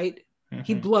death, right? Mm-hmm.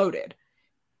 He bloated.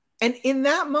 And in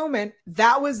that moment,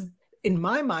 that was, in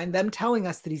my mind, them telling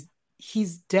us that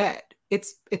he's dead.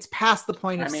 It's past the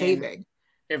point of saving.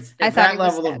 If that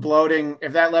level of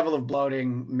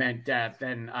bloating meant death,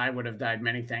 then I would have died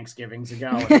many Thanksgivings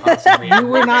ago. You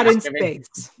were not in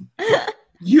space.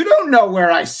 You don't know where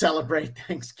I celebrate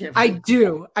Thanksgiving. I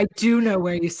do know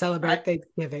where you celebrate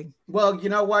Thanksgiving. Well, you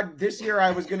know what? This year I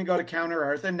was going to go to Counter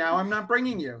Earth, and now I'm not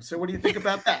bringing you. So what do you think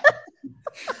about that?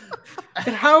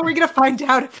 And how are we going to find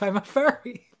out if I'm a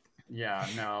furry? Yeah,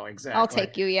 no, exactly. I'll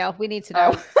take you, Yael. We need to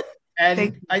know.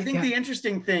 And I think the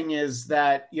interesting thing is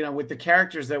that, with the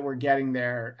characters that we're getting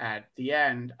there at the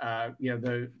end,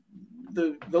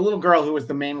 the little girl who was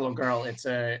the main little girl, it's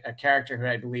a character who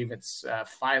I believe it's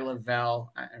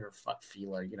Phyla-Vell or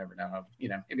Fila, you never know how,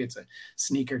 maybe it's a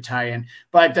sneaker tie-in,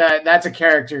 but that's a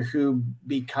character who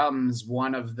becomes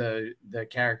one of the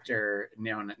character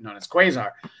known as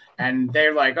Quasar. And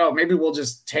they're like, oh, maybe we'll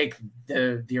just take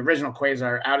the original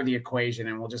Quasar out of the equation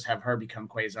and we'll just have her become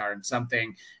Quasar and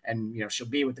something, and she'll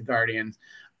be with the Guardians.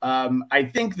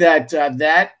 I think that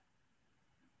that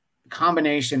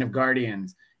combination of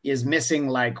Guardians is missing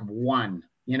like one.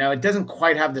 It doesn't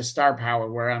quite have the star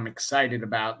power where I'm excited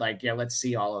about, like, let's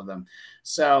see all of them.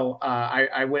 So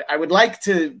I would like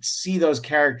to see those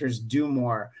characters do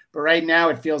more, but right now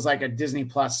it feels like a Disney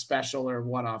Plus special or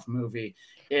one-off movie.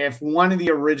 If one of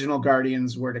the original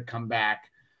Guardians were to come back,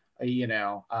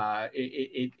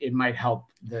 it might help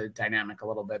the dynamic a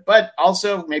little bit. But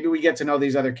also maybe we get to know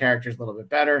these other characters a little bit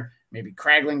better. Maybe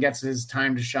Kraglin gets his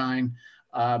time to shine.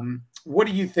 What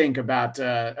do you think about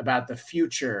the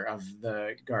future of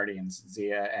the Guardians,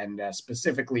 Xia, and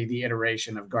specifically the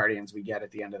iteration of Guardians we get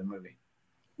at the end of the movie?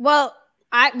 Well,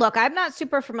 I'm not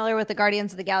super familiar with the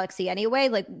Guardians of the Galaxy anyway.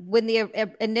 Like when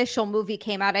the initial movie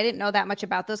came out, I didn't know that much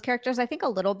about those characters. I think a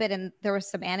little bit, and there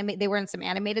was they were in some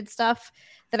animated stuff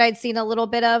that I'd seen a little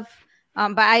bit of.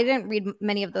 But I didn't read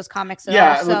many of those comics at all.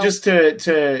 Yeah, well, just at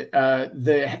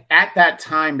that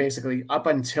time, basically up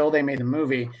until they made the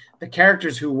movie, the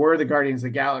characters who were the Guardians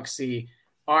of the Galaxy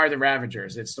are the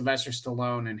Ravagers. It's Sylvester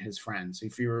Stallone and his friends.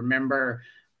 If you remember,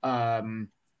 I'm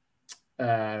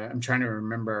trying to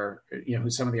remember, who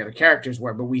some of the other characters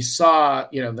were, but we saw,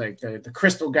 the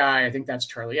Crystal guy. I think that's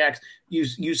Charlie X.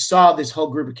 You saw this whole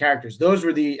group of characters. Those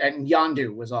were and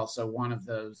Yondu was also one of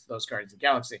those Guardians of the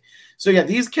Galaxy. So yeah,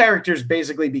 these characters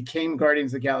basically became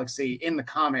Guardians of the Galaxy in the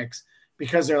comics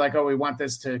because they're like, oh, we want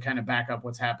this to kind of back up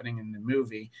what's happening in the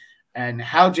movie. And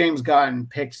how James Gunn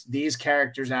picks these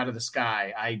characters out of the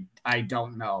sky, I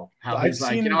don't know. How he's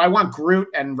I want Groot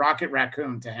and Rocket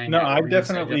Raccoon to hang out. No, I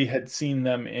definitely had seen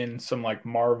them in some like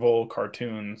Marvel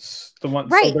cartoons. The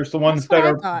ones, right. So there's the ones that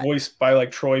are voiced by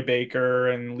like Troy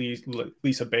Baker and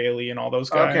Lisa Bailey and all those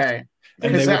guys. Okay.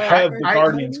 And they would have the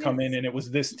Guardians come in, and it was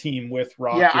this team with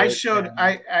Rocket. Yeah, I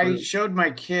showed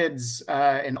my kids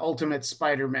an Ultimate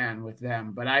Spider-Man with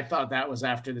them, but I thought that was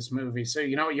after this movie. So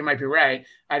you might be right.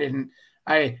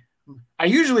 I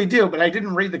usually do, but I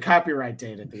didn't read the copyright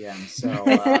date at the end. So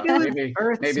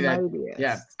maybe that.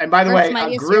 Yeah. And by the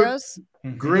way,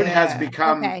 Groot has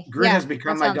become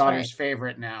my daughter's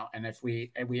favorite now. And if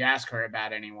we ask her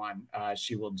about anyone,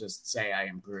 she will just say, "I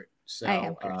am Groot." So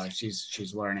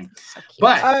she's learning. So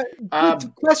but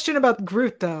question about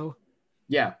Groot though.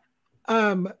 Yeah.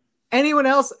 Anyone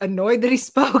else annoyed that he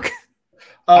spoke?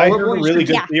 I heard a really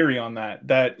good theory on that.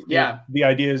 The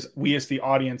idea is we as the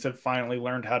audience have finally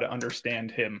learned how to understand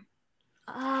him.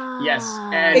 Yes.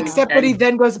 Except he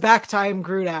then goes back to I am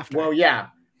Groot after. Well, yeah.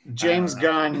 James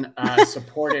Gunn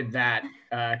supported that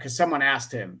because someone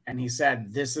asked him and he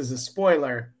said, this is a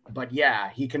spoiler, but yeah,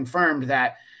 he confirmed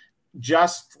that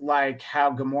just like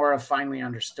how Gamora finally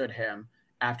understood him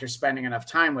after spending enough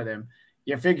time with him,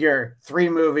 you figure 3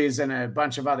 movies and a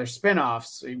bunch of other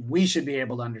spinoffs, we should be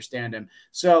able to understand him.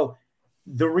 So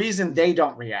the reason they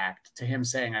don't react to him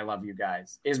saying, I love you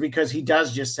guys, is because he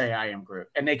does just say, I am Groot,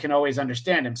 and they can always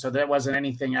understand him. So that wasn't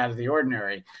anything out of the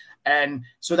ordinary. And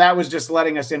so that was just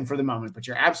letting us in for the moment. But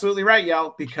you're absolutely right,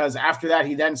 Yael, because after that,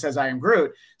 he then says, I am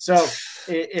Groot. So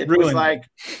it was like,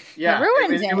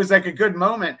 it was like a good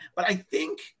moment. But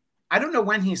I don't know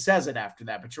when he says it after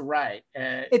that, but you're right.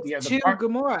 It's to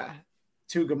Gamora.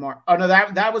 To Gamora. Oh, no,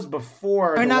 that was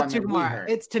before. Or not to Gamora.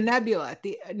 It's to Nebula at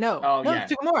the to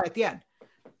Gamora at the end.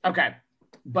 Okay.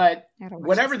 But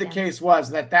whatever the case was,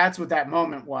 that's what that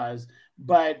moment was.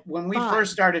 But when we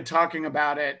first started talking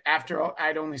about it, after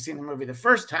I'd only seen the movie the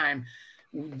first time,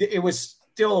 it was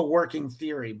still a working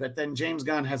theory. But then James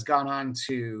Gunn has gone on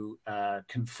to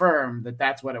confirm that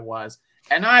that's what it was.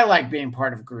 And I like being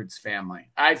part of Groot's family.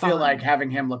 I feel like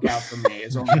having him look out for me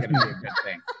is only going to be a good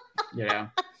thing,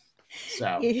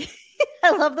 So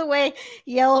I love the way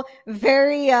Yael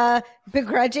very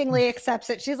begrudgingly accepts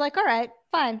it. She's like, all right,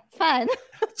 fine.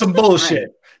 Some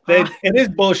bullshit. It is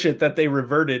bullshit that they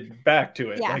reverted back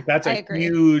to it. Yeah, like that's a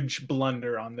huge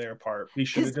blunder on their part. We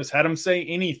should have just had them say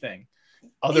anything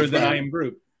other than I am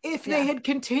Groot. If they had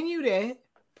continued it,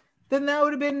 then that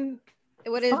would have been. It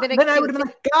would have been. Then I would have been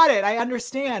like, got it. I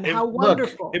understand. How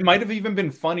wonderful. It might have even been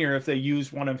funnier if they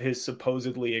used one of his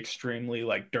supposedly extremely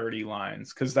like dirty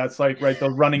lines, because that's like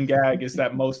the running gag is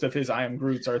that most of his I am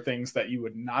Groots are things that you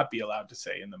would not be allowed to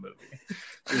say in the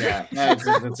movie. Yeah,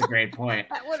 that's a great point.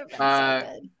 That would have been so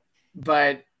good.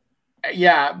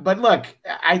 But look,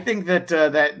 I think that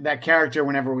that character,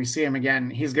 whenever we see him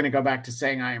again, he's going to go back to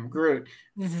saying I am Groot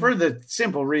for the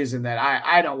simple reason that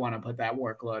I don't want to put that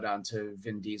workload onto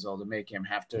Vin Diesel to make him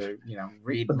have to,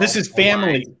 read. But this is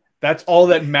family. Lines. That's all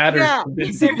that matters. Yeah,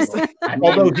 seriously.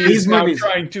 Although he's now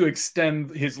trying to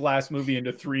extend his last movie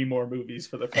into 3 more movies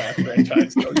for the Fast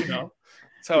franchise. So,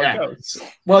 that's how it goes.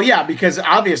 Well, yeah, because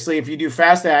obviously if you do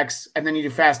Fast X and then you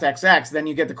do Fast XX, then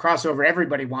you get the crossover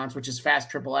everybody wants, which is Fast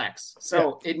XXX.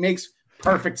 So it makes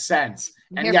perfect sense.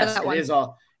 And yes, it is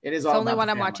all. It's the only one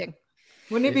I'm watching.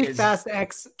 Wouldn't it be Fast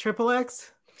X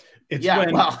XXX? It's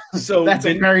that's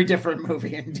a very different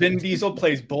movie. Indeed. Vin Diesel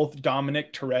plays both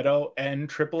Dominic Toretto and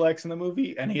XXX in the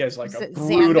movie, and he has like a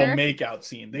brutal makeout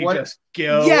scene. They just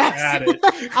go at it.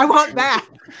 I want that.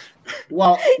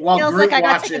 While Groot I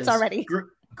got tickets already.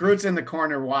 Groot's in the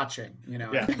corner watching.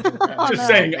 Just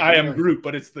saying I am Groot,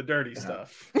 but it's the dirty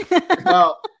stuff.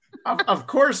 Well, Of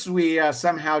course, we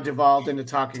somehow devolved into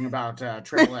talking about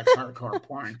triple X hardcore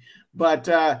porn, but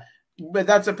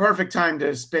that's a perfect time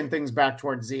to spin things back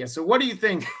towards Xia. So, what do you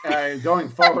think going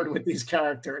forward with these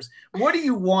characters? What do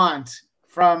you want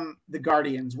from the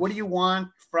Guardians? What do you want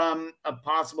from a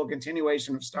possible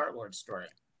continuation of Star-Lord's story?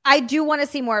 I do want to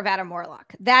see more of Adam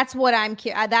Warlock. That's what I'm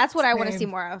curious. That's what I want to see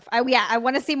more of. I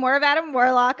want to see more of Adam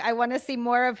Warlock. I want to see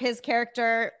more of his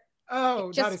character.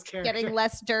 Oh, just not his character. Getting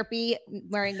less derpy,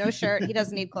 wearing no shirt. He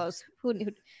doesn't need clothes.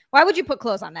 Why would you put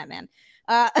clothes on that man?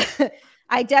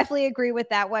 I definitely agree with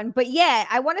that one. But yeah,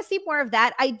 I want to see more of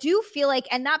that. I do feel like,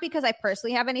 and not because I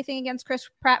personally have anything against Chris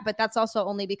Pratt, but that's also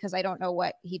only because I don't know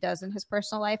what he does in his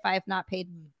personal life. I have not paid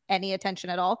any attention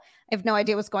at all. I have no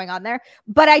idea what's going on there.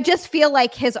 But I just feel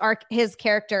like his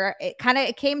character,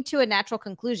 it came to a natural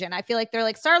conclusion. I feel like they're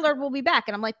like, Star-Lord will be back.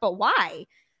 And I'm like, but why?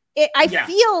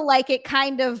 Feel like it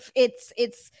kind of,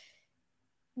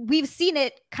 we've seen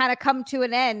it kind of come to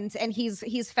an end, and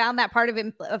he's found that part of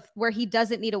him of where he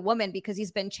doesn't need a woman because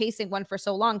he's been chasing one for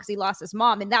so long because he lost his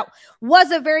mom, and that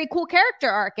was a very cool character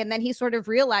arc. And then he sort of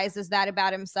realizes that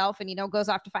about himself, and goes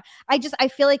off to find. I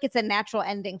feel like it's a natural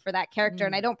ending for that character,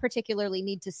 and I don't particularly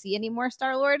need to see any more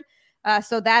Star-Lord.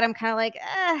 So that I'm kind of like,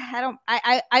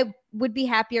 I would be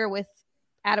happier with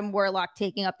Adam Warlock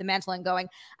taking up the mantle and going.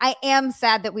 I am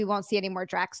sad that we won't see any more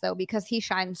Drax, though, because he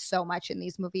shines so much in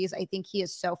these movies. I think he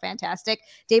is so fantastic.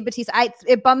 Dave Bautista,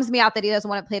 it bums me out that he doesn't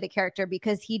want to play the character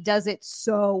because he does it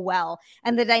so well.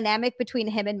 And the dynamic between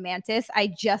him and Mantis, I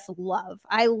just love.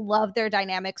 I love their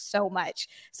dynamic so much.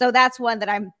 So that's one that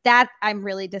I'm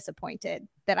really disappointed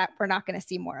that we're not going to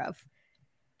see more of.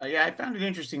 Yeah, I found it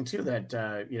interesting too that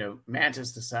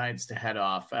Mantis decides to head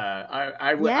off.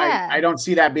 I don't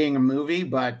see that being a movie,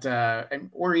 but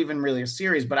or even really a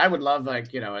series. But I would love a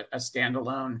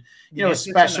standalone, a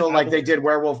special like they did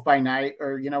Werewolf by Night,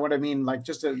 or you know what I mean, like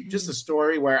just a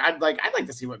story where I'd like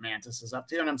to see what Mantis is up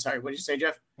to. And I'm sorry, what did you say,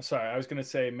 Jeff? Sorry, I was going to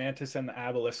say Mantis and the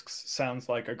Abelisks sounds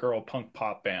like a girl punk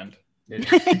pop band.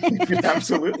 It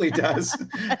absolutely does.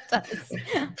 It does.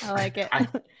 I like it.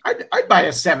 I'd buy a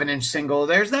 7-inch single.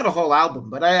 There's not a whole album,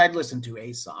 but I'd listen to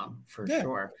a song for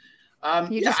sure.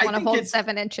 You just want to hold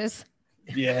 7 inches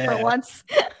for once.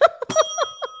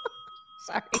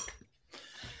 Sorry.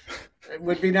 It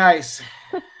would be nice.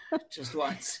 Just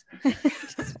once.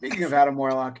 Speaking of Adam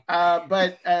Warlock.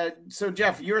 So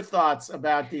Jeff, your thoughts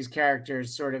about these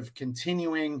characters sort of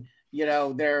continuing.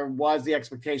 There was the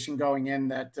expectation going in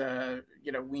that,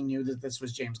 we knew that this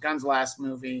was James Gunn's last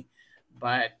movie,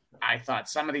 but I thought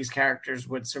some of these characters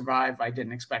would survive. I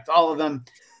didn't expect all of them.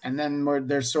 And then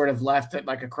they're sort of left at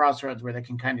like a crossroads where they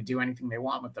can kind of do anything they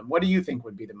want with them. What do you think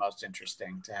would be the most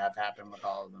interesting to have happen with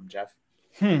all of them, Jeff?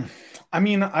 I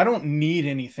mean, I don't need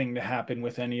anything to happen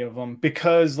with any of them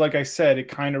because, like I said, it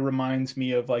kind of reminds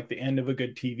me of like the end of a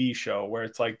good TV show where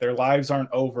it's like their lives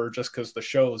aren't over just because the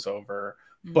show's over.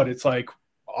 But it's like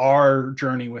our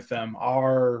journey with them,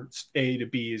 our A to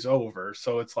B is over.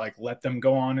 So it's like, let them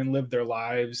go on and live their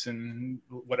lives and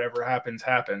whatever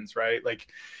happens, right? Like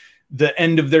the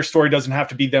end of their story doesn't have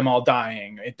to be them all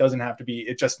dying. It doesn't have to be,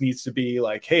 it just needs to be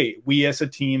like, hey, we as a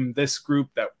team, this group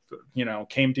that,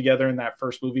 came together in that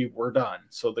first movie, we're done.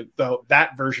 So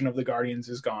that version of the Guardians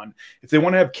is gone. If they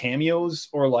want to have cameos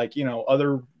or like,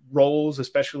 other roles,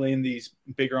 especially in these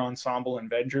bigger ensemble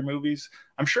Avenger movies,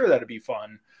 I'm sure that'd be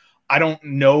fun. I don't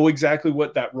know exactly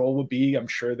what that role would be. I'm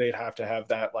sure they'd have to have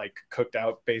that like cooked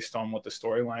out based on what the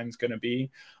storyline is going to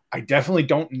be. I definitely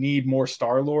don't need more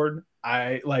Star-Lord.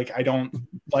 I don't,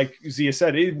 like Xia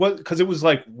said, it was because it was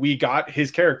like we got his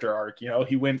character arc.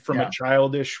 He went from a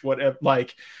childish whatever,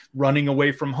 like running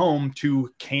away from home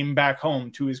to came back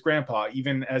home to his grandpa,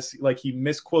 even as like he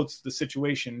misquotes the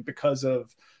situation because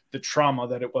of the trauma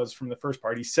that it was from the first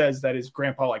part. He says that his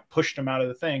grandpa like pushed him out of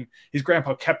the thing. His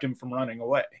grandpa kept him from running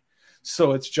away.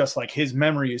 So it's just like his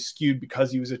memory is skewed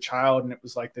because he was a child and it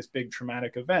was like this big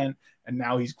traumatic event. And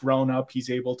now he's grown up.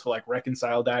 He's able to like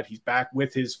reconcile that. He's back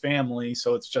with his family.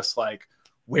 So it's just like,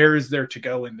 where is there to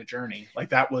go in the journey? Like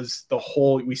that was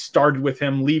we started with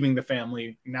him leaving the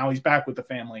family. Now he's back with the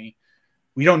family.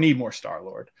 We don't need more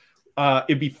Star-Lord.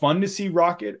 It'd be fun to see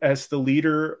Rocket as the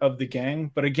leader of the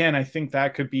gang. But again, I think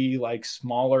that could be like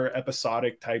smaller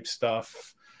episodic type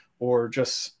stuff or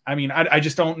just, I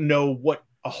just don't know what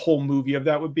a whole movie of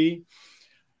that would be.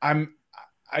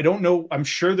 I don't know. I'm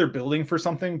sure they're building for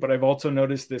something, but I've also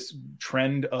noticed this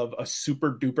trend of a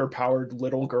super duper powered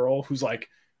little girl who's like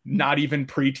not even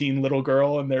preteen little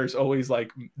girl. And there's always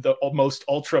like the most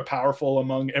ultra powerful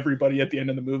among everybody at the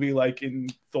end of the movie, like in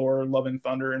Thor, Love and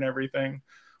Thunder and everything.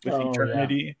 with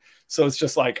eternity. Yeah. So it's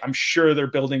just like, I'm sure they're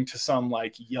building to some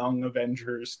like young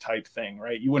Avengers type thing,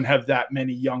 right? You wouldn't have that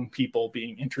many young people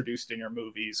being introduced in your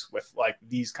movies with like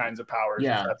these kinds of powers.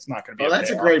 Yeah. That's not going to be that's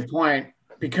a great point,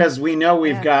 because we know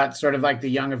we've got sort of like the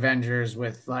young Avengers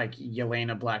with like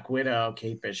Yelena, Black Widow,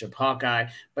 Kate Bishop, Hawkeye,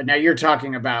 but now you're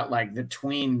talking about like the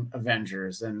tween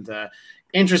Avengers. And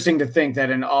interesting to think that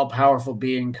an all-powerful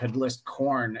being could list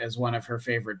Korn as one of her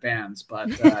favorite bands, but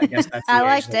I guess that's the I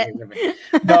liked it.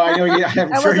 No, I know you. I'm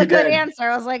that sure was you a good did. answer.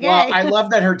 I was like, well, hey. I love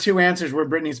that her two answers were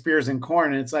Britney Spears and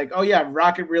Korn, and it's like, oh yeah,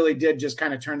 Rocket really did just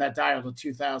kind of turn that dial to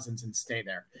 2000s and stay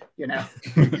there. You know,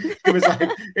 it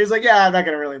was like, yeah, I'm not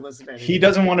gonna really listen to it. He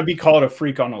doesn't want to be called a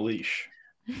freak on a leash.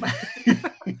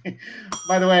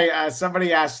 By the way,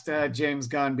 somebody asked James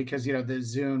Gunn, because the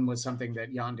Zune was something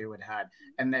that Yondu had,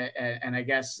 and I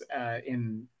guess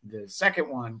in the second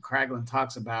one, Kraglin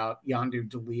talks about Yondu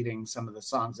deleting some of the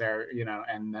songs there,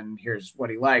 and then here's what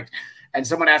he liked. And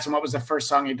someone asked him what was the first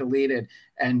song he deleted,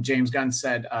 and James Gunn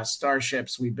said,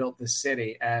 "Starships, We Built This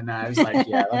City." And I was like,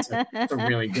 yeah, that's a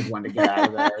really good one to get out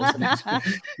of there, isn't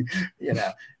it?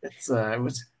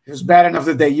 It was bad enough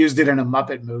that they used it in a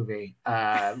Muppet movie.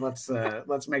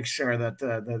 Let's make sure that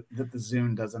the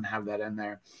Zune doesn't have that in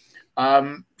there.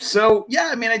 So yeah,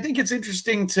 I mean, I think it's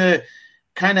interesting to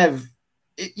kind of,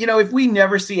 if we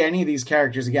never see any of these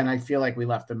characters again, I feel like we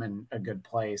left them in a good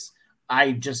place.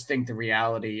 I just think the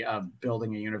reality of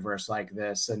building a universe like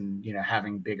this and,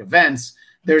 having big events,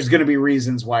 there's going to be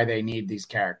reasons why they need these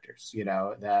characters,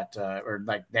 or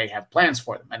like they have plans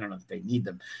for them. I don't know if they need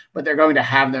them, but they're going to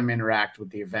have them interact with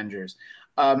the Avengers.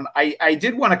 I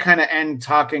did want to kind of end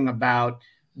talking about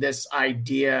this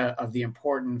idea of the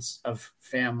importance of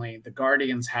family. The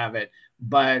Guardians have it,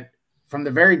 but from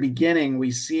the very beginning,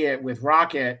 we see it with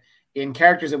Rocket in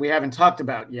characters that we haven't talked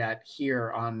about yet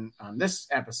here on this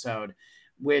episode,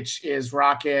 which is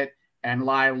Rocket and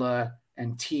Lila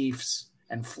and Teefs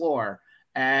and Floor.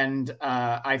 And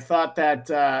I thought that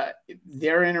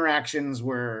their interactions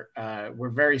were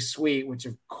very sweet, which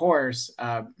of course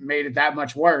made it that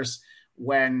much worse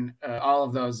when all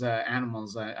of those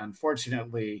animals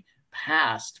unfortunately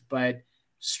passed. But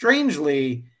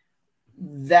strangely,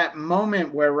 that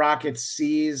moment where Rocket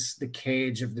sees the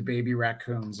cage of the baby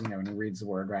raccoons, and he reads the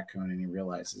word raccoon and he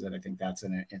realizes that, I think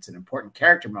it's an important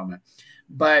character moment.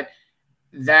 But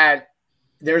that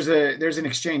there's an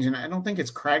exchange, and I don't think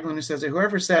it's Kraglin who says it.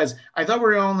 Whoever says, I thought we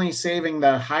were only saving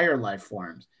the higher life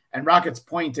forms. And Rocket's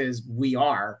point is,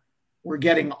 we're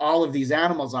getting all of these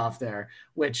animals off there,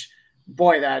 which,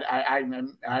 boy, that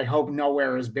I hope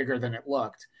nowhere is bigger than it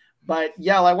looked. But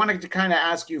Yael, I wanted to kind of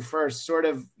ask you first, sort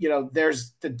of,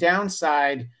 there's the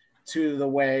downside to the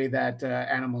way that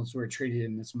animals were treated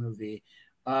in this movie.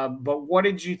 But what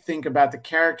did you think about the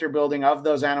character building of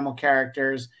those animal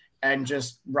characters, and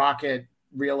just Rocket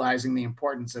realizing the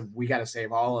importance of, we got to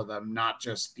save all of them, not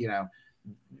just,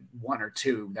 one or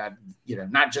two, that,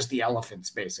 not just the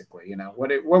elephants, basically,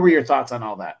 what were your thoughts on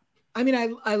all that? I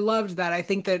mean, I loved that. I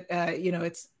think that,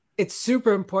 it's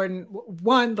super important.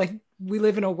 One, like, we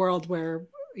live in a world where,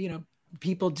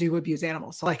 people do abuse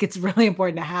animals. So like, it's really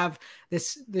important to have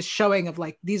this showing of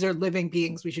like, these are living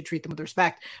beings. We should treat them with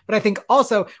respect. But I think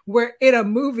also we're in a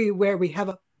movie where we have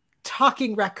a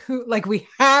talking raccoon. Like, we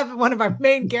have one of our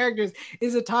main characters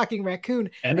is a talking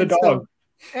raccoon and a dog.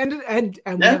 And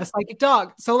we have a psychic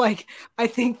dog. So like, I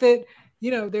think that,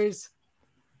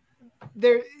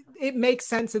 it makes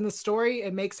sense in the story.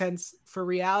 It makes sense for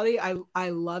reality. I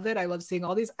love it. I love seeing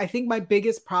all these. I think my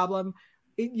biggest problem,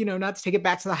 not to take it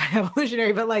back to the high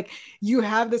evolutionary, but like, you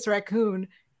have this raccoon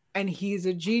and he's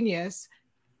a genius,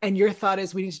 and your thought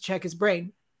is, we need to check his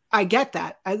brain. I get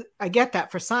that. I get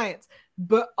that for science,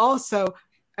 but also,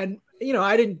 and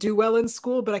I didn't do well in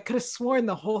school, but I could have sworn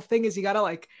the whole thing is you got to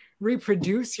like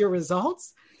reproduce your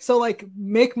results. So like,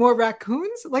 make more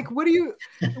raccoons. Like, why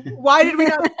did we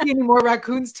not see any more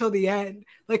raccoons till the end?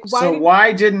 Like,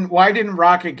 why didn't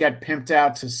Rocket get pimped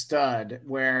out to stud,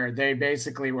 where they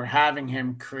basically were having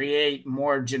him create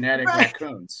more genetic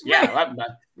raccoons? Yeah.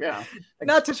 Yeah. Like,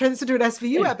 not to turn this into an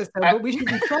SVU episode, but we should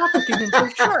be trafficking him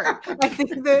for sure. I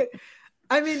think that,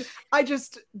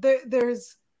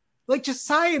 there's like just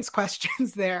science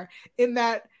questions there, in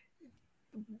that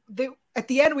at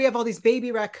the end we have all these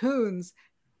baby raccoons,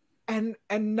 and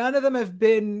none of them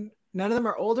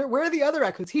are older. Where are the other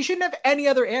raccoons? He shouldn't have any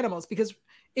other animals, because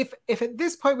if at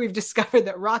this point we've discovered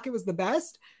that Rocket was the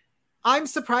best, I'm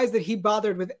surprised that he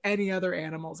bothered with any other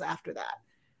animals after that,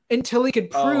 until he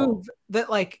could prove that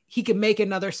like he could make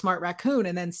another smart raccoon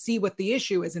and then see what the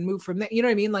issue is and move from there. You know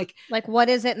what I mean? Like what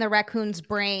is it in the raccoon's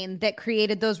brain that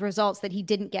created those results that he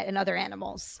didn't get in other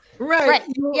animals? Right.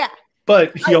 Yeah.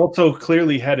 But he also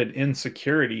clearly had an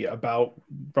insecurity about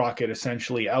Rocket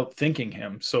essentially outthinking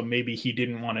him. So maybe he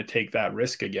didn't want to take that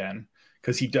risk again,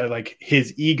 because he does, like,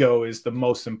 his ego is the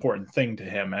most important thing to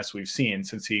him, as we've seen,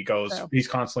 since he's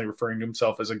constantly referring to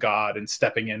himself as a god and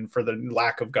stepping in for the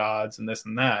lack of gods and this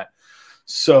and that.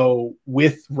 So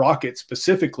with Rocket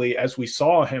specifically, as we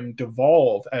saw him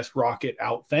devolve as Rocket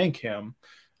outthank him,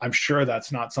 I'm sure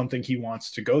that's not something he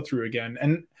wants to go through again.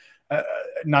 And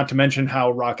not to mention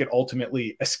how Rocket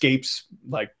ultimately escapes,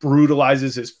 like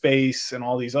brutalizes his face and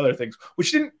all these other things,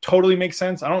 which didn't totally make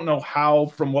sense. I don't know how,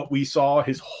 from what we saw,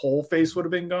 his whole face would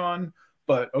have been gone,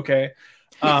 but okay.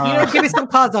 Give me some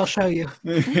pause, I'll show you.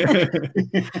 I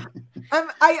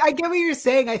get what you're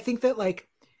saying. I think that, like,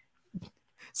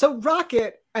 so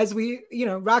Rocket,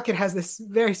 Rocket has this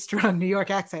very strong New York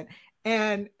accent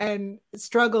and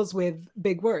struggles with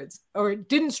big words, or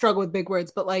didn't struggle with big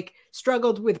words, but like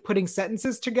struggled with putting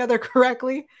sentences together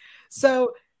correctly.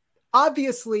 So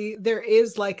obviously there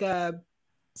is like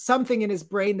something in his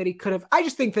brain that he could have, I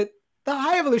just think that the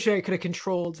High Evolutionary could have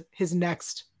controlled his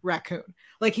next raccoon.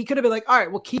 Like, he could have been like, all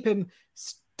right, we'll keep him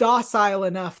docile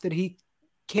enough that he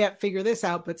can't figure this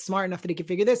out, but smart enough that he can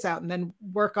figure this out, and then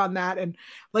work on that. And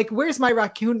like, where's my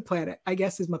raccoon planet, I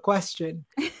guess, is my question.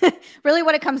 Really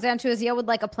what it comes down to is Yael would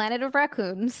like a planet of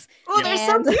raccoons. Oh, they're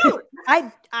so cute.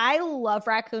 I love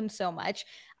raccoons so much.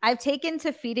 I've taken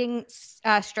to feeding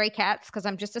stray cats because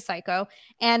I'm just a psycho,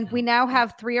 and we now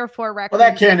have 3 or 4 raccoons. Well,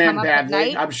 that can't end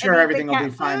badly. I'm sure everything will be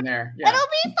fine there. Yeah. It'll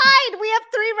be fine. We have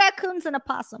 3 raccoons and a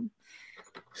possum.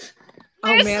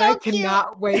 Oh man, I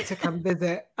cannot wait to come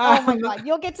visit. Oh my God,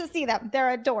 you'll get to see them.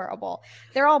 They're adorable.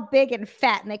 They're all big and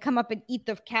fat, and they come up and eat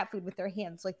the cat food with their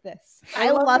hands like this.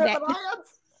 I love it.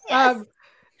 Yes.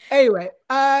 Anyway,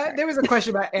 there was a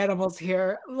question about animals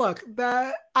here. Look,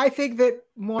 I think that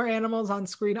more animals on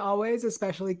screen always,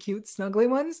 especially cute, snuggly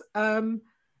ones.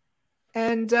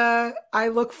 And I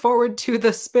look forward to the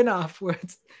spinoff where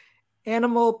it's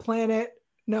Animal Planet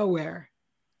Nowhere.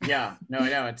 Yeah,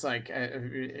 no, it's like,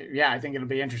 I think it'll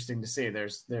be interesting to see.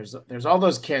 There's all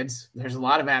those kids. There's a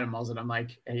lot of animals, and I'm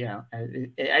like, I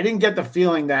didn't get the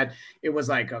feeling that it was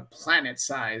like a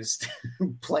planet-sized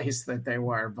place that they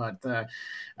were, but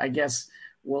I guess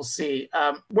we'll see.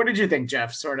 What did you think,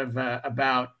 Jeff? Sort of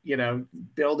about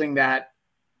building that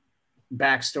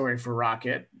backstory for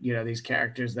Rocket. These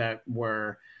characters that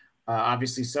were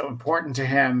obviously so important to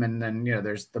him, and then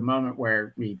there's the moment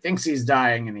where he thinks he's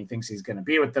dying and he thinks he's going to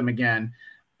be with them again,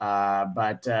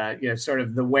 but sort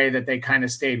of the way that they kind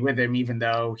of stayed with him, even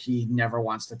though he never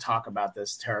wants to talk about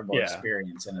this terrible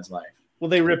experience in his life. Well,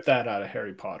 they ripped that out of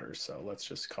Harry Potter, so let's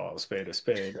just call a spade a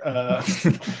spade.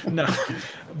 No,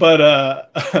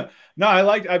 but no,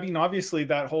 obviously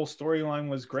that whole storyline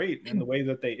was great, and the way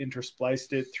that they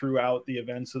interspliced it throughout the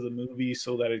events of the movie,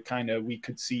 so that it we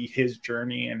could see his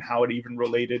journey and how it even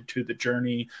related to the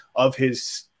journey of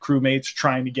his crewmates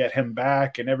trying to get him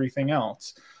back and everything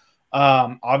else.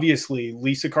 Obviously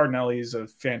Lisa Cardinelli is a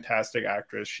fantastic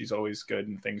actress. She's always good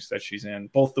in things that she's in.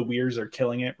 Both the Weirs are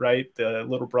killing it, right? The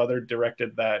little brother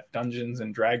directed that Dungeons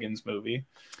and Dragons movie.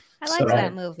 I liked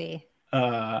that movie.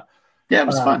 Yeah, it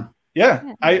was fun.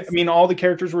 Yeah. I mean, all the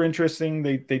characters were interesting.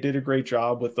 They did a great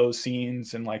job with those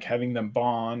scenes and like having them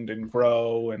bond and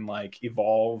grow and like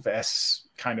evolve as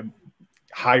kind of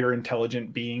higher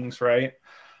intelligent beings, right?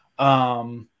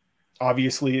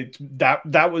 Obviously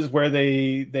that was where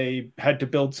they had to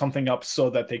build something up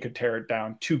so that they could tear it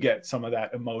down to get some of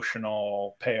that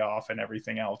emotional payoff and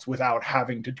everything else without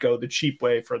having to go the cheap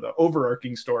way for the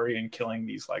overarching story and killing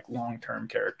these like long-term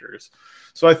characters.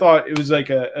 So I thought it was like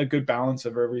a good balance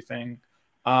of everything.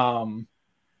 And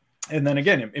then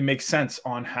again, it makes sense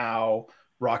on how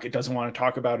Rocket doesn't want to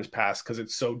talk about his past because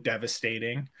it's so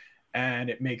devastating. And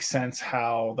it makes sense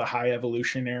how the High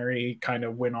Evolutionary kind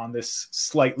of went on this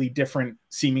slightly different,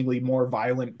 seemingly more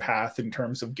violent path in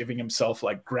terms of giving himself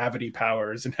like gravity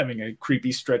powers and having a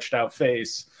creepy stretched out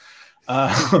face.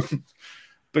 But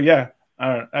yeah,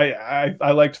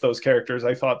 I liked those characters.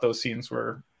 I thought those scenes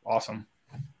were awesome.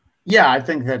 Yeah, I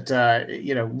think that,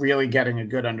 really getting a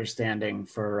good understanding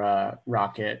for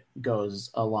Rocket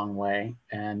goes a long way.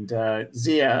 And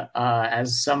Xia,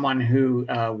 as someone who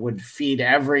would feed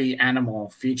every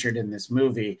animal featured in this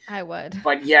movie, I would,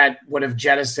 but yet would have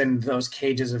jettisoned those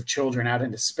cages of children out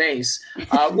into space.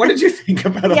 What did you think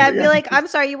about it? Yeah, I'd be like, I'm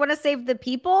sorry, you want to save the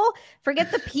people?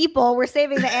 Forget the people. We're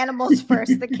saving the animals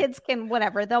first. The kids can,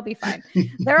 whatever, they'll be fine.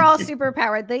 They're all super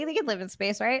powered. They can live in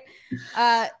space, right?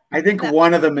 I think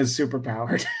one of them is super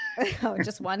powered. Oh,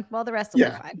 just one? Well, the rest will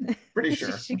be fine. Pretty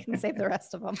sure. She can save the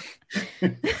rest of them.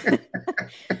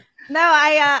 No,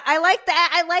 I like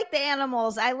that. I like the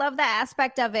animals. I love that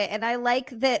aspect of it, and I like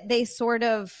that they sort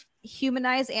of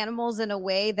humanize animals in a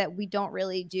way that we don't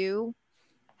really do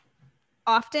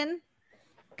often.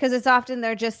 Because it's often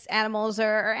they're just animals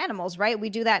or animals, right?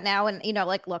 We do that now. And,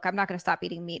 like, look, I'm not going to stop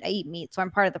eating meat. I eat meat, so I'm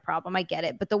part of the problem. I get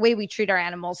it. But the way we treat our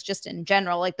animals just in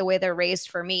general, like the way they're raised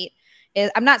for meat,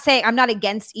 is I'm not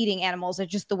against eating animals.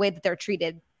 It's just the way that they're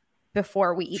treated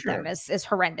before we eat them is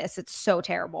horrendous. It's so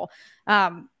terrible.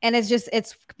 And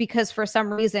it's because for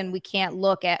some reason we can't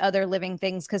look at other living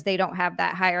things because they don't have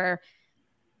that higher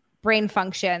brain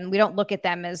function. We don't look at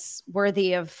them as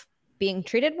worthy of being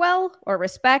treated well or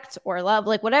respect or love,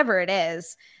 like whatever it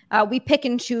is. We pick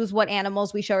and choose what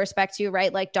animals we show respect to,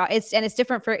 right? Like it's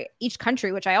different for each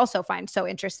country, which I also find so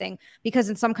interesting because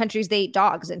in some countries they eat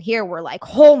dogs, and here we're like,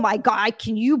 oh my God,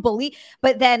 can you believe?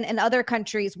 But then in other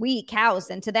countries we eat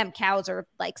cows, and to them cows are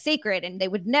like sacred, and they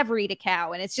would never eat a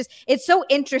cow. And it's so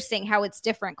interesting how it's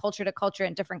different culture to culture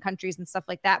in different countries and stuff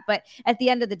like that. But at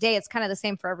the end of the day, it's kind of the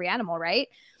same for every animal, right?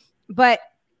 But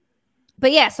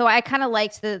yeah, so I kind of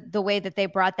liked the way that they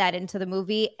brought that into the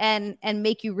movie and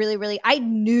make you really, really, I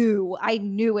knew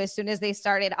as soon as they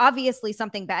started, obviously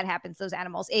something bad happens to those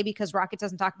animals, A, because Rocket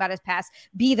doesn't talk about his past,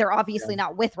 B, they're obviously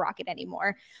not with Rocket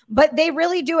anymore, but they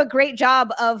really do a great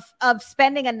job of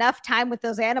spending enough time with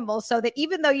those animals so that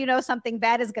even though something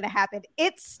bad is going to happen,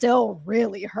 it still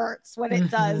really hurts when it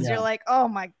does. You're like, oh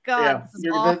my God, this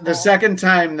is awful. The second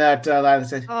time that Lila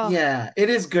said, yeah,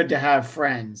 it is good to have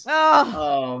friends.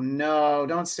 Oh no.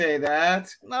 Don't say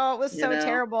that. No, it was so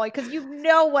terrible because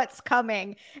what's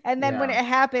coming. And then when it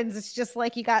happens, it's just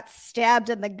like you got stabbed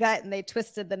in the gut and they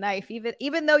twisted the knife,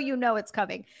 even though it's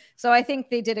coming. So I think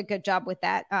they did a good job with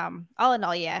that. All in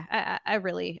all, yeah,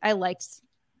 I liked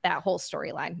that whole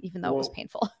storyline, even though it was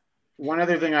painful. One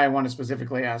other thing I want to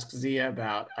specifically ask Xia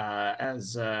about,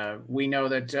 as we know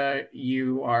that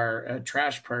you are a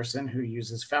trash person who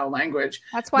uses foul language.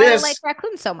 That's why I like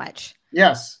raccoons so much.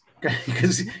 Yes.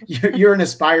 Because you're an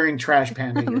aspiring trash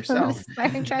panda yourself.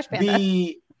 Aspiring trash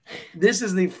panda. This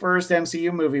is the first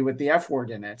MCU movie with the F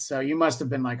word in it, so you must have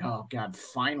been like, "Oh God,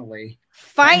 finally!"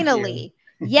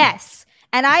 Yes.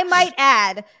 And I might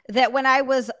add that when I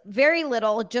was very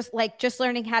little, just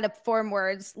learning how to form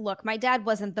words. Look, my dad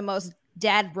wasn't the most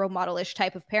dad role model-ish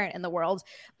type of parent in the world,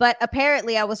 but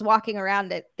apparently I was walking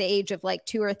around at the age of like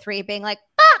 2 or 3, being like,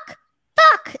 "Fuck."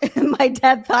 And my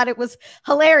dad thought it was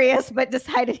hilarious, but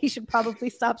decided he should probably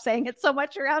stop saying it so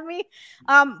much around me.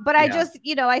 But I just,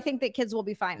 I think that kids will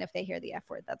be fine if they hear the F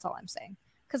word. That's all I'm saying.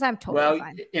 Because I'm totally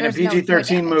fine. In a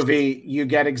PG-13 movie, you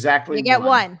get exactly You get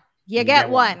one. You get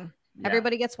one. Yeah.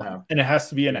 Everybody gets one. And it has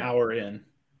to be an hour in.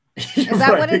 Is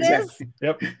that what it is?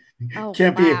 Yep. Oh,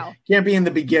 can't be in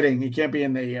the beginning. You can't be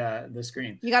in the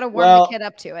screen. You got to warm the kid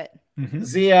up to it.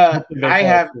 Zia,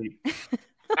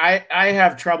 I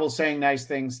have trouble saying nice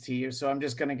things to you, so I'm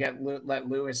just going to let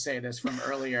Lewis say this from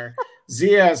earlier.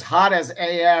 Zia is hot as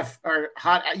AF,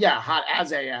 hot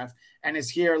as AF, and is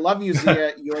here. Love you,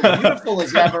 Zia. You're beautiful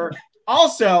as ever.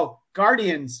 Also,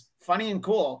 Guardians, funny and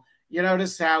cool. You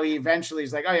notice how he eventually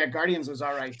is like, oh yeah, Guardians was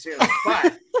all right too.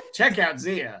 But check out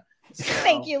Zia. So,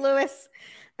 thank you, Lewis.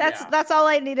 That's all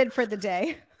I needed for the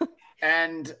day.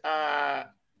 And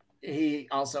he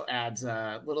also adds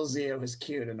little Zia was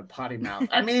cute and a potty mouth.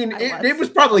 I mean, it was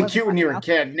probably cute when you were a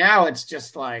kid. Now it's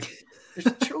just like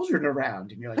there's children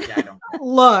around, and you're like, yeah, I don't know.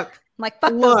 Look, I'm like,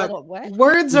 fuck those little what?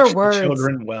 Words are words.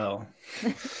 Children well.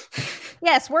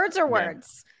 Yes, words are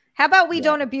words. How about we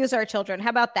don't abuse our children?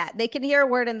 How about that? They can hear a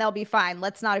word and they'll be fine.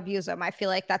 Let's not abuse them. I feel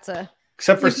like that's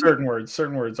except for certain words.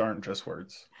 Certain words aren't just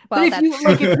words. Well, but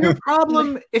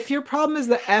if your problem is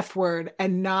the F word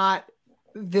and not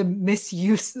the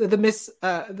misuse,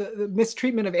 the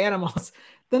mistreatment of animals,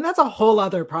 then that's a whole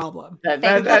other problem.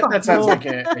 That sounds like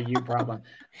a you problem.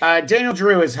 Daniel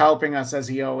Drew is helping us as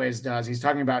he always does. He's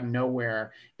talking about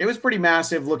Nowhere. It was pretty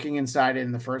massive looking inside it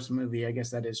in the first movie. I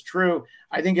guess that is true.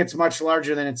 I think it's much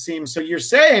larger than it seems. So you're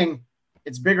saying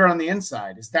it's bigger on the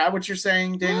inside. Is that what you're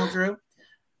saying, Daniel Drew?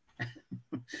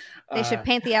 They should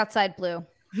paint the outside blue.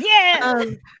 Yeah.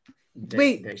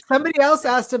 Wait, somebody else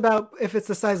asked about if it's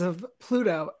the size of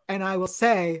Pluto, and I will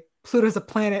say Pluto's a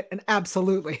planet, and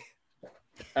absolutely.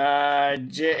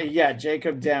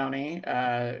 Jacob Downey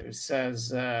says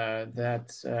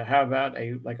that how about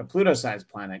a Pluto-sized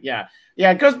planet? Yeah,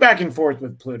 it goes back and forth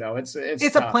with Pluto. It's a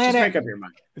planet. Just make up your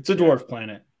mind. It's a dwarf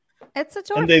planet. It's a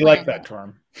dwarf and they planet. like that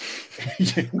term.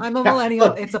 I'm a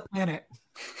millennial. It's a planet.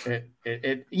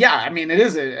 Yeah, I mean, it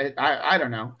is. I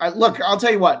don't know. Look, I'll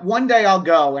tell you what. One day I'll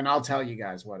go and I'll tell you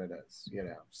guys what it is.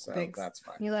 So Thanks. That's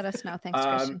fine. You let us know. Thanks,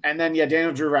 Christian. And then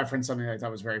Daniel Drew referenced something that I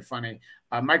thought was very funny.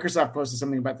 Microsoft posted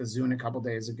something about the Zune a couple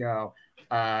days ago.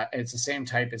 It's the same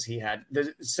type as he had.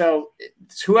 So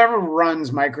whoever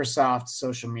runs Microsoft's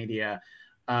social media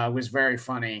was very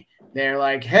funny. They're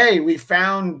like, "Hey, we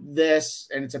found this,"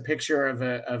 and it's a picture of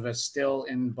a still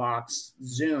in box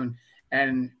Zune,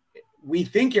 and we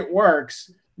think it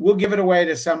works. We'll give it away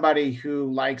to somebody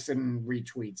who likes and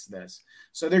retweets this.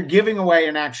 So they're giving away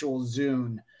an actual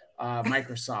Zune.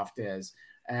 Microsoft is,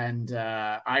 and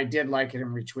I did like it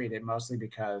and retweet it mostly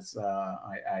because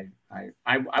I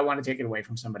want to take it away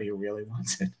from somebody who really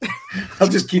wants it. I'll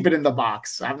just keep it in the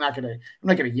box. I'm not gonna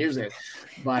use it,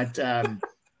 but I'm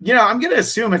gonna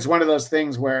assume it's one of those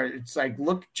things where it's like,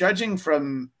 look, judging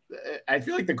from. I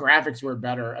feel like the graphics were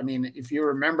better. I mean, if you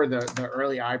remember the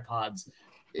early iPods,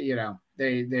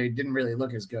 they didn't really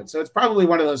look as good. So it's probably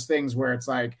one of those things where it's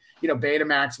like,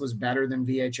 Betamax was better than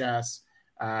VHS.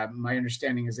 My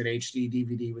understanding is that HD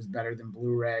DVD was better than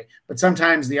Blu-ray, but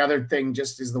sometimes the other thing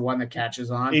just is the one that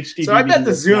catches on. So I bet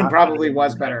the Zune probably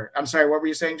was better. I'm sorry, what were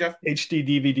you saying, Jeff? HD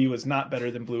DVD was not better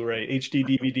than Blu-ray. HD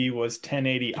DVD was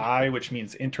 1080i, which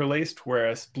means interlaced,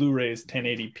 whereas Blu-ray is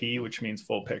 1080p, which means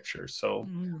full picture. So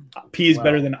P is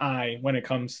better than I when it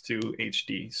comes to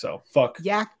HD. So fuck.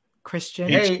 Yeah. Christian.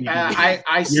 Hey,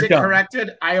 I sit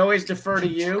corrected. I always defer to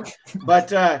you. But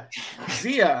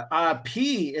Xia,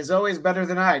 P is always better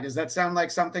than I. Does that sound like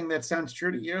something that sounds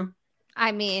true to you?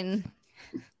 I mean,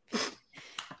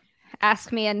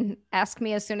 ask me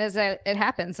as soon as it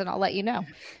happens, and I'll let you know.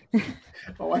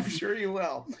 Oh, I'm sure you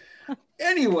will.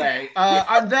 Anyway,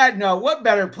 on that note, what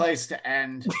better place to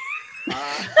end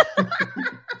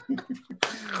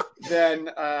than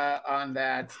on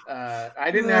that? I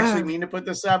didn't actually mean to put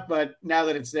this up, but now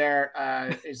that it's there,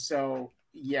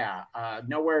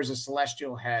 nowhere is a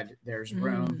celestial head. There's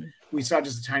room. We saw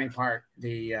just a tiny part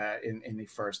in the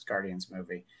first Guardians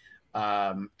movie.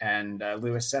 And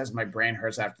Lewis says my brain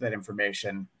hurts after that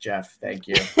information. Jeff, thank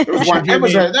you.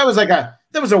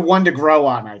 That was a one to grow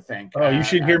on, I think. Oh, you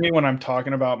should hear me when I'm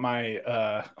talking about my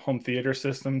home theater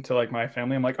system to like my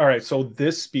family. I'm like, all right, so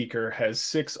this speaker has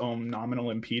 6 ohm nominal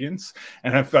impedance,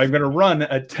 and if I'm going to run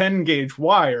a 10 gauge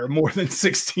wire more than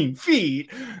 16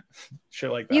 feet,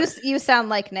 shit like that. You sound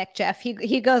like Nick, Jeff.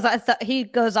 He goes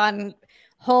on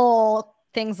whole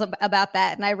things about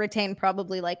that, and I retain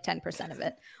probably like 10% of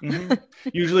it.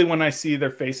 Usually when I see their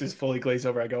faces fully glazed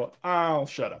over, I go, I'll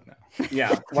shut up now.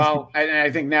 Yeah, well, I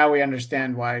think now we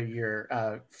understand why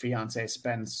your fiance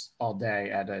spends all day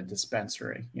at a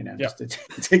dispensary, just to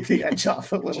take the edge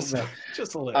off a little bit.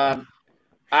 Just a little.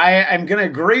 I am going to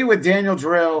agree with Daniel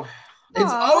Drew.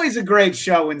 It's always a great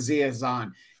show when Zia's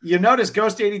on. You notice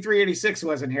Ghost 8386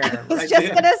 wasn't here. I was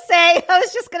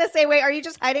just gonna say, wait, are you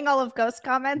just hiding all of Ghost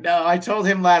comments? No, I told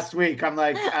him last week. I'm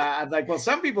like, well,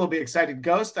 some people will be excited.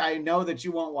 Ghost, I know that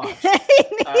you won't watch.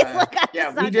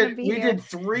 We did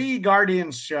 3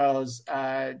 Guardians shows.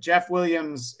 Jeff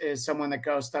Williams is someone that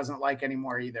Ghost doesn't like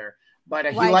anymore either. But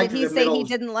he liked did he say he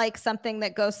didn't like something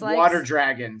that Ghost likes? Water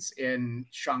dragons in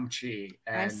Shang-Chi,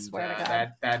 and I swear to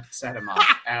God. That set him off.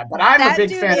 But I'm a big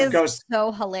fan of Ghost.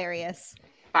 So hilarious.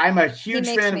 I'm a huge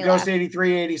fan of Ghost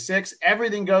 8386.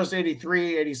 Everything Ghost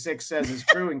 8386 says is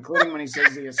true, including when he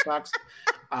says he sucks.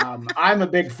 I'm a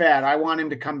big fan. I want him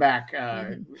to come back.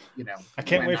 I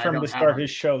can't wait for him to start his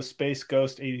show, Space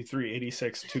Ghost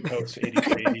 8386 to Ghost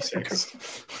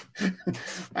 8386.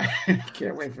 I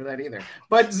can't wait for that either.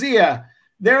 But Xia,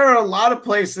 there are a lot of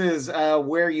places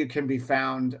where you can be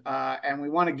found, and we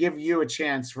want to give you a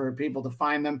chance for people to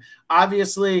find them.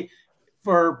 Obviously,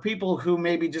 for people who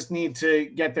maybe just need to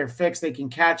get their fix, they can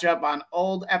catch up on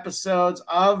old episodes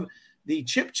of the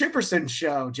Chip Chipperson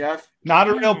show, Jeff. Not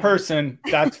a real person.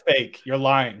 That's fake. You're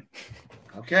lying.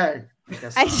 Okay.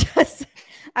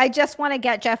 I just want to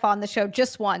get Jeff on the show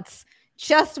just once.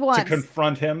 To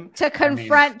confront him. To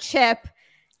confront Chip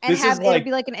and it'd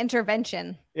be like an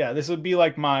intervention. Yeah, this would be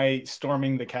like my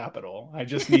storming the Capitol. I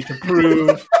just need to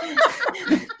prove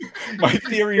my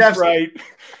theory's right.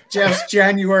 Jeff's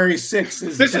January 6th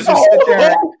is this is all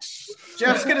there.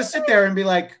 Jeff's gonna sit there and be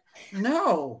like,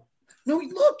 no,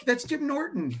 look, that's Jim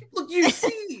Norton. Look, you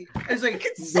see. I was like,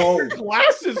 no, your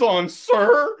glasses on,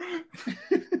 sir.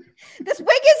 This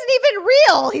wig isn't even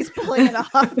real. He's pulling it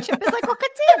off. Chip is like, look at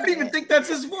I don't even think that's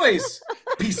his voice.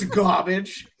 Piece of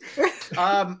garbage.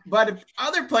 But if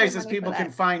other places people can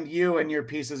find you and your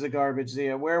pieces of garbage,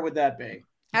 Xia, where would that be?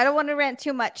 I don't want to rant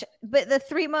too much, but the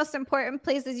 3 most important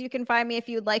places you can find me if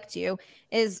you'd like to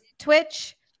is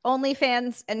Twitch,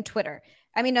 OnlyFans, and Twitter.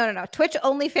 I mean, no. Twitch,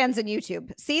 OnlyFans, and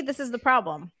YouTube. See, this is the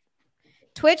problem.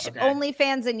 Twitch,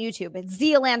 OnlyFans, and YouTube. It's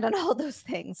Xia Land on all those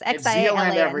things.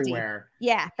 Xia everywhere.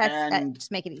 Yeah, that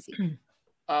just make it easy.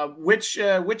 Which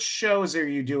shows are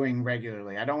you doing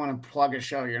regularly? I don't want to plug a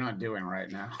show you're not doing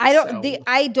right now.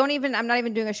 I'm not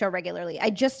even doing a show regularly.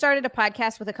 I just started a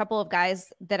podcast with a couple of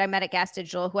guys that I met at Gas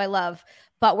Digital who I love,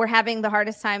 but we're having the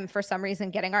hardest time for some reason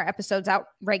getting our episodes out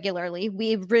regularly.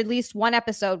 We've released one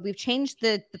episode. We've changed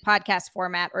the podcast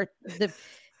format or the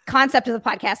concept of the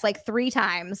podcast like 3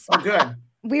 times. Oh, good.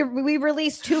 We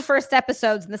released 2 first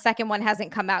episodes and the second one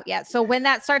hasn't come out yet. So when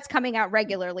that starts coming out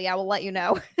regularly, I will let you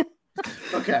know.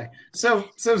 Okay. So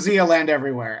Xia Land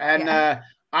everywhere. And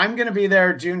I'm going to be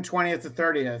there June 20th to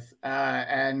 30th.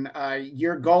 And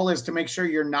your goal is to make sure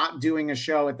you're not doing a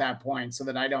show at that point so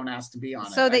that I don't ask to be on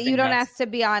it. So that you don't ask to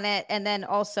be on it. And then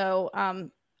also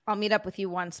I'll meet up with you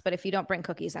once, but if you don't bring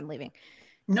cookies, I'm leaving.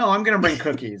 No, I'm going to bring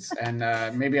cookies and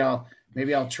maybe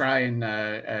I'll try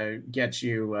and get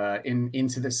you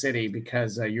into the city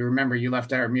because you remember you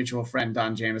left our mutual friend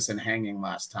Don Jameson hanging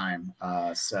last time.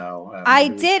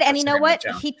 I did, and you know what?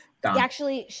 He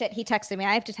texted me.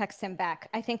 I have to text him back.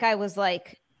 I think I was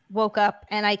like woke up,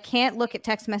 and I can't look at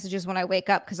text messages when I wake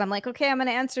up because I'm like, okay, I'm going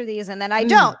to answer these, and then I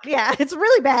don't. Yeah, it's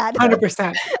really bad.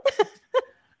 100%.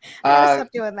 Stop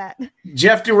doing that.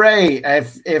 Jeff Duray,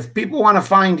 if people want to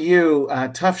find you,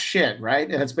 tough shit, right?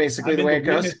 That's basically the way it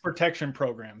goes. Witness protection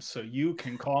program, so you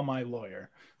can call my lawyer.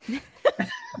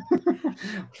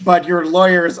 But your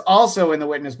lawyer is also in the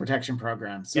witness protection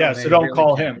program. So so don't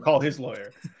call him. Call his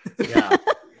lawyer. Yeah.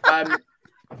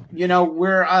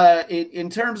 We're in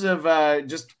terms of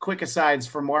just quick asides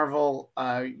for Marvel.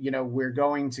 We're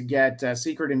going to get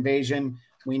Secret Invasion.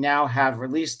 We now have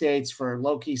release dates for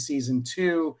Loki season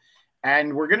 2,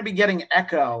 and we're going to be getting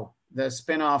Echo, the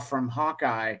spinoff from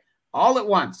Hawkeye, all at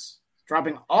once,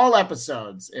 dropping all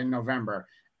episodes in November.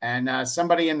 And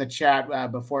somebody in the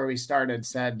chat before we started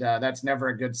said that's never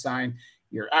a good sign.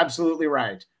 You're absolutely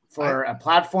right. For a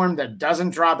platform that doesn't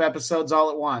drop episodes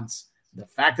all at once, the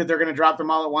fact that they're going to drop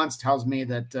them all at once tells me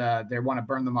that they want to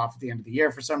burn them off at the end of the year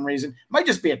for some reason. Might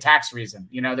just be a tax reason.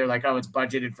 They're like, oh, it's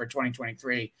budgeted for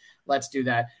 2023. Let's do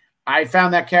that. I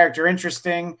found that character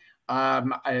interesting.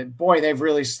 They've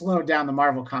really slowed down the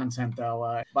Marvel content,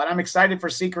 though. But I'm excited for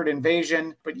Secret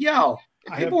Invasion. But, if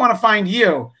people want to find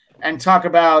you and talk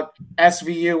about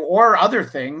SVU or other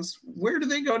things, where do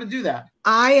they go to do that?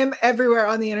 I am everywhere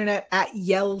on the internet at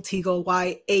Yael Tygiel,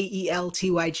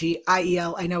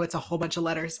 YAELTYGIEL. I know it's a whole bunch of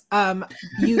letters.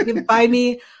 You can find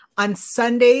me on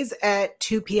Sundays at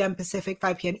 2 p.m. Pacific,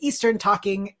 5 p.m. Eastern,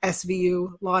 talking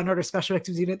SVU, Law and Order Special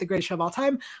Victims Unit, the greatest show of all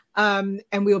time. And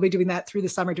we will be doing that through the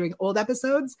summer, doing old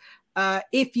episodes.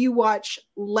 If you watch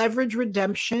Leverage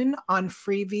Redemption on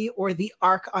Freevee or The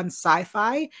Arc on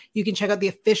Sci-Fi, you can check out the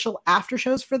official after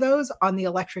shows for those on the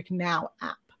Electric Now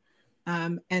app.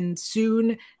 And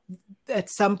soon, at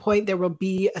some point, there will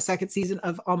be a second season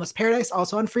of Almost Paradise,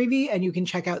 also on Freevee, and you can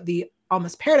check out the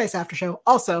Almost Paradise after show,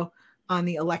 also on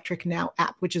the Electric Now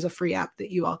app, which is a free app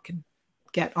that you all can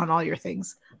get on all your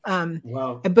things.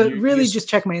 Just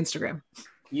check my Instagram.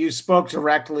 You spoke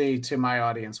directly to my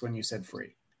audience when you said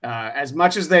free. As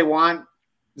much as they want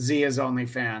Xia's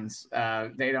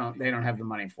OnlyFans, they don't have the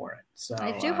money for it. So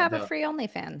I do have a free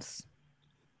OnlyFans.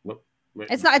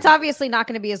 It's obviously not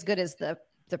going to be as good as the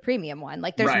premium one.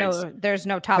 Like there's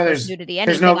no topless nudity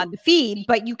anything on the feed,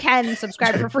 but you can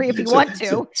subscribe for free if you want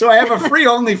to. So I have a free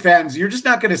OnlyFans. You're just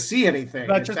not going to see anything.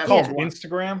 That's just called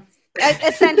Instagram.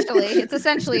 Essentially, it's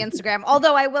essentially Instagram.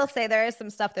 Although I will say there is some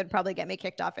stuff that would probably get me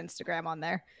kicked off Instagram on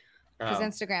there because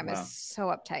Instagram is so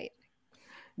uptight.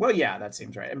 Well, yeah, that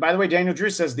seems right. And by the way, Daniel Drew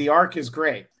says the Arc is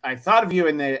great. I thought of you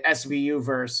in the SVU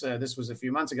verse. This was a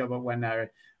few months ago, but when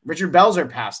Richard Belzer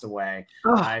passed away,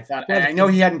 I thought, I know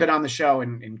he hadn't been on the show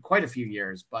in quite a few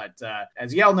years, but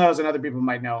as Yael knows and other people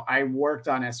might know, I worked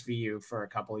on SVU for a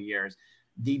couple of years.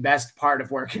 The best part of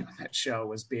working on that show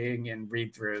was being in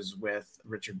read-throughs with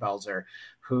Richard Belzer,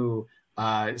 who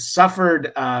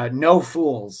suffered no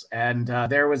fools. And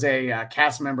there was a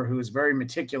cast member who was very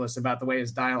meticulous about the way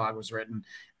his dialogue was written.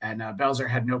 And Belzer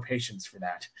had no patience for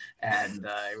that. And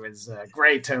it was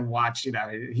great to watch. He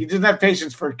didn't have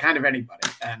patience for kind of anybody.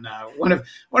 And one of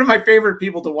my favorite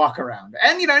people to walk around.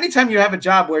 And, anytime you have a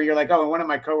job where you're like, oh, one of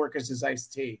my coworkers is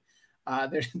Ice-T,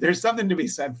 there's something to be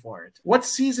said for it. What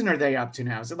season are they up to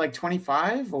now? Is it like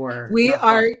 25 or? We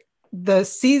are, the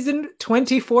season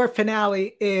 24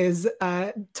 finale is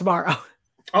tomorrow.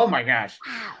 Oh my gosh.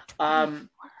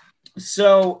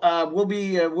 So we'll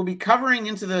be covering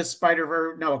Into the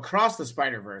Spider-Verse. No, Across the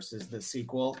Spider-Verse is the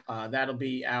sequel. That'll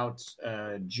be out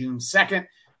June 2nd.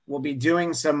 we'll be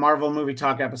doing some Marvel movie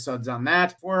talk episodes on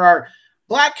that. For our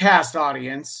Bladtcast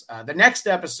audience, the next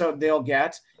episode they'll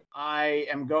get, I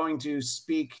am going to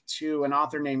speak to an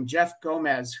author named Jeff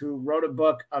Gomez, who wrote a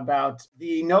book about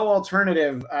the No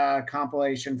Alternative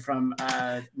compilation from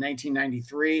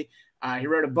 1993. He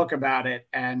wrote a book about it,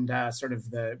 and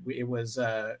it was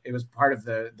part of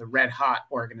the Red Hot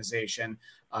organization,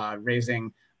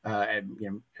 raising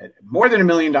more than $1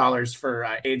 million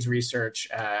for AIDS research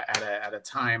at a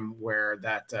time where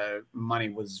that money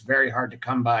was very hard to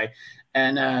come by.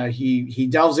 And he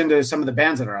delves into some of the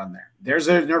bands that are on there. There's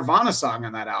a Nirvana song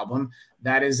on that album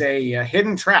that is a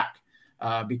hidden track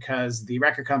because the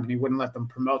record company wouldn't let them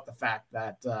promote the fact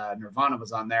that Nirvana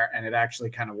was on there. And it actually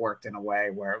kind of worked in a way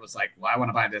where it was like, well, I want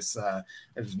to buy this.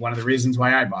 It was one of the reasons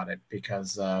why I bought it,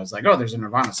 because I was like, oh, there's a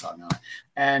Nirvana song on it.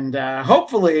 And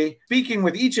hopefully speaking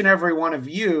with each and every one of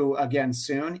you again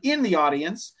soon in the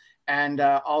audience, and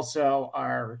also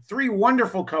our 3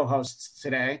 wonderful co-hosts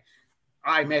today.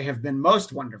 I may have been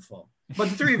most wonderful, but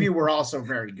the 3 of you were also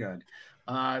very good.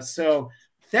 So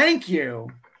thank you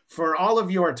for all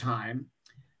of your time.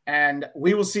 And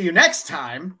we will see you next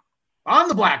time on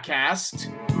the Bladtcast.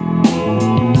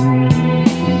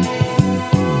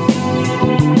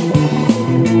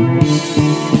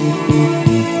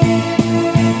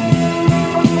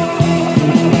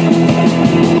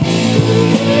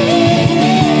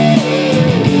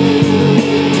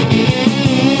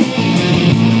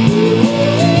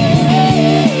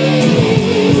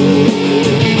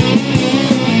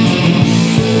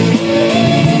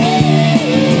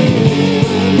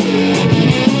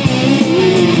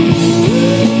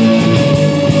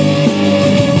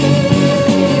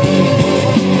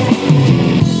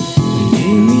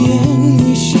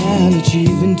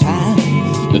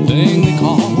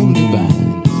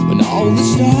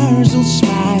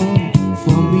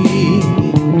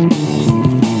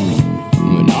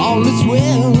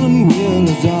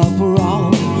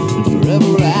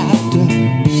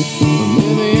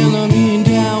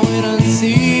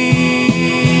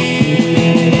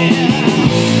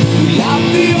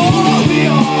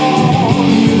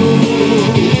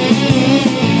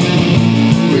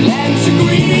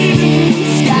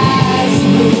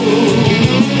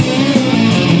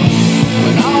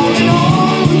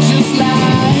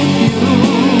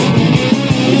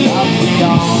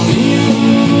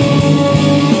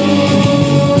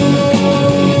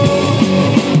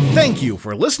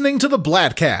 Listening to the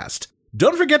Bladtcast.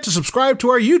 Don't forget to subscribe to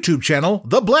our YouTube channel,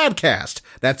 The Bladtcast.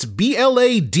 That's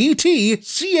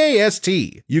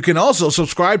BLADTCAST. You can also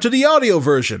subscribe to the audio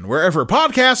version wherever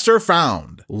podcasts are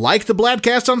found. Like the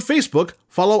Bladtcast on Facebook,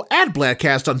 follow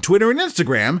 @Bladtcast on Twitter and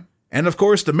Instagram, and of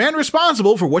course, the man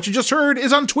responsible for what you just heard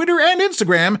is on Twitter and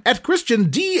Instagram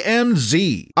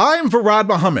 @ChristianDMZ. I'm Farad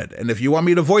Muhammad, and if you want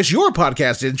me to voice your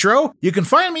podcast intro, you can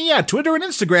find me at Twitter and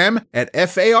Instagram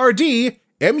 @FARDMUHAMMAD.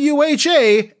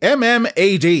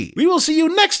 We will see you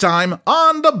next time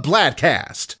on the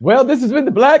Bladtcast. Well, this has been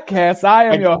the Bladtcast. I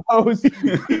am your host.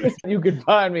 You can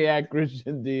find me at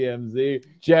Christian DMZ.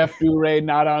 Jeff Duray,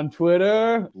 not on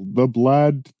Twitter. The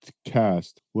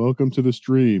Bladtcast. Welcome to the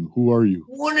stream. Who are you?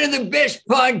 One of the best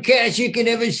podcasts you can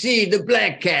ever see, the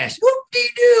Bladtcast.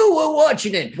 Whoop-de-doo, we're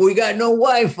watching it. We got no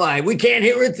Wi-Fi. We can't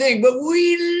hear a thing, but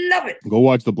we love it. Go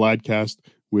watch the Bladtcast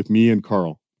with me and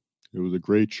Carl. It was a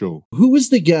great show. Who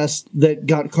was the guest that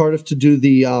got Cardiff to do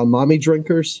the mommy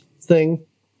drinkers thing?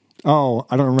 Oh,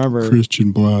 I don't remember.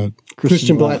 Christian Bladt.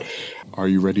 Christian Bladt. Are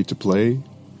you ready to play?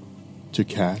 To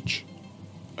catch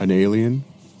an alien?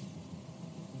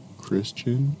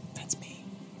 Christian? That's me.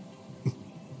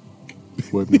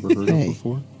 Who I've never heard of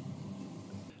before.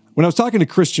 When I was talking to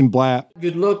Christian Bladt.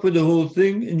 Good luck with the whole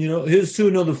thing. And, here's to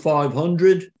another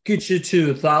 500. Get you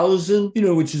to 1,000,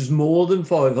 which is more than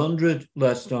 500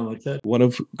 last time I checked. One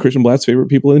of Christian Blatt's favorite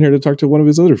people in here to talk to one of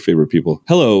his other favorite people.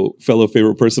 Hello, fellow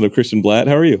favorite person of Christian Bladt.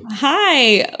 How are you?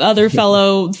 Hi, other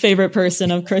fellow favorite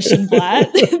person of Christian Bladt.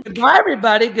 Goodbye,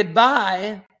 everybody.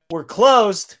 Goodbye. We're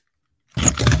closed.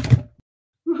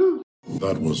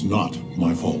 That was not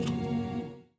my fault.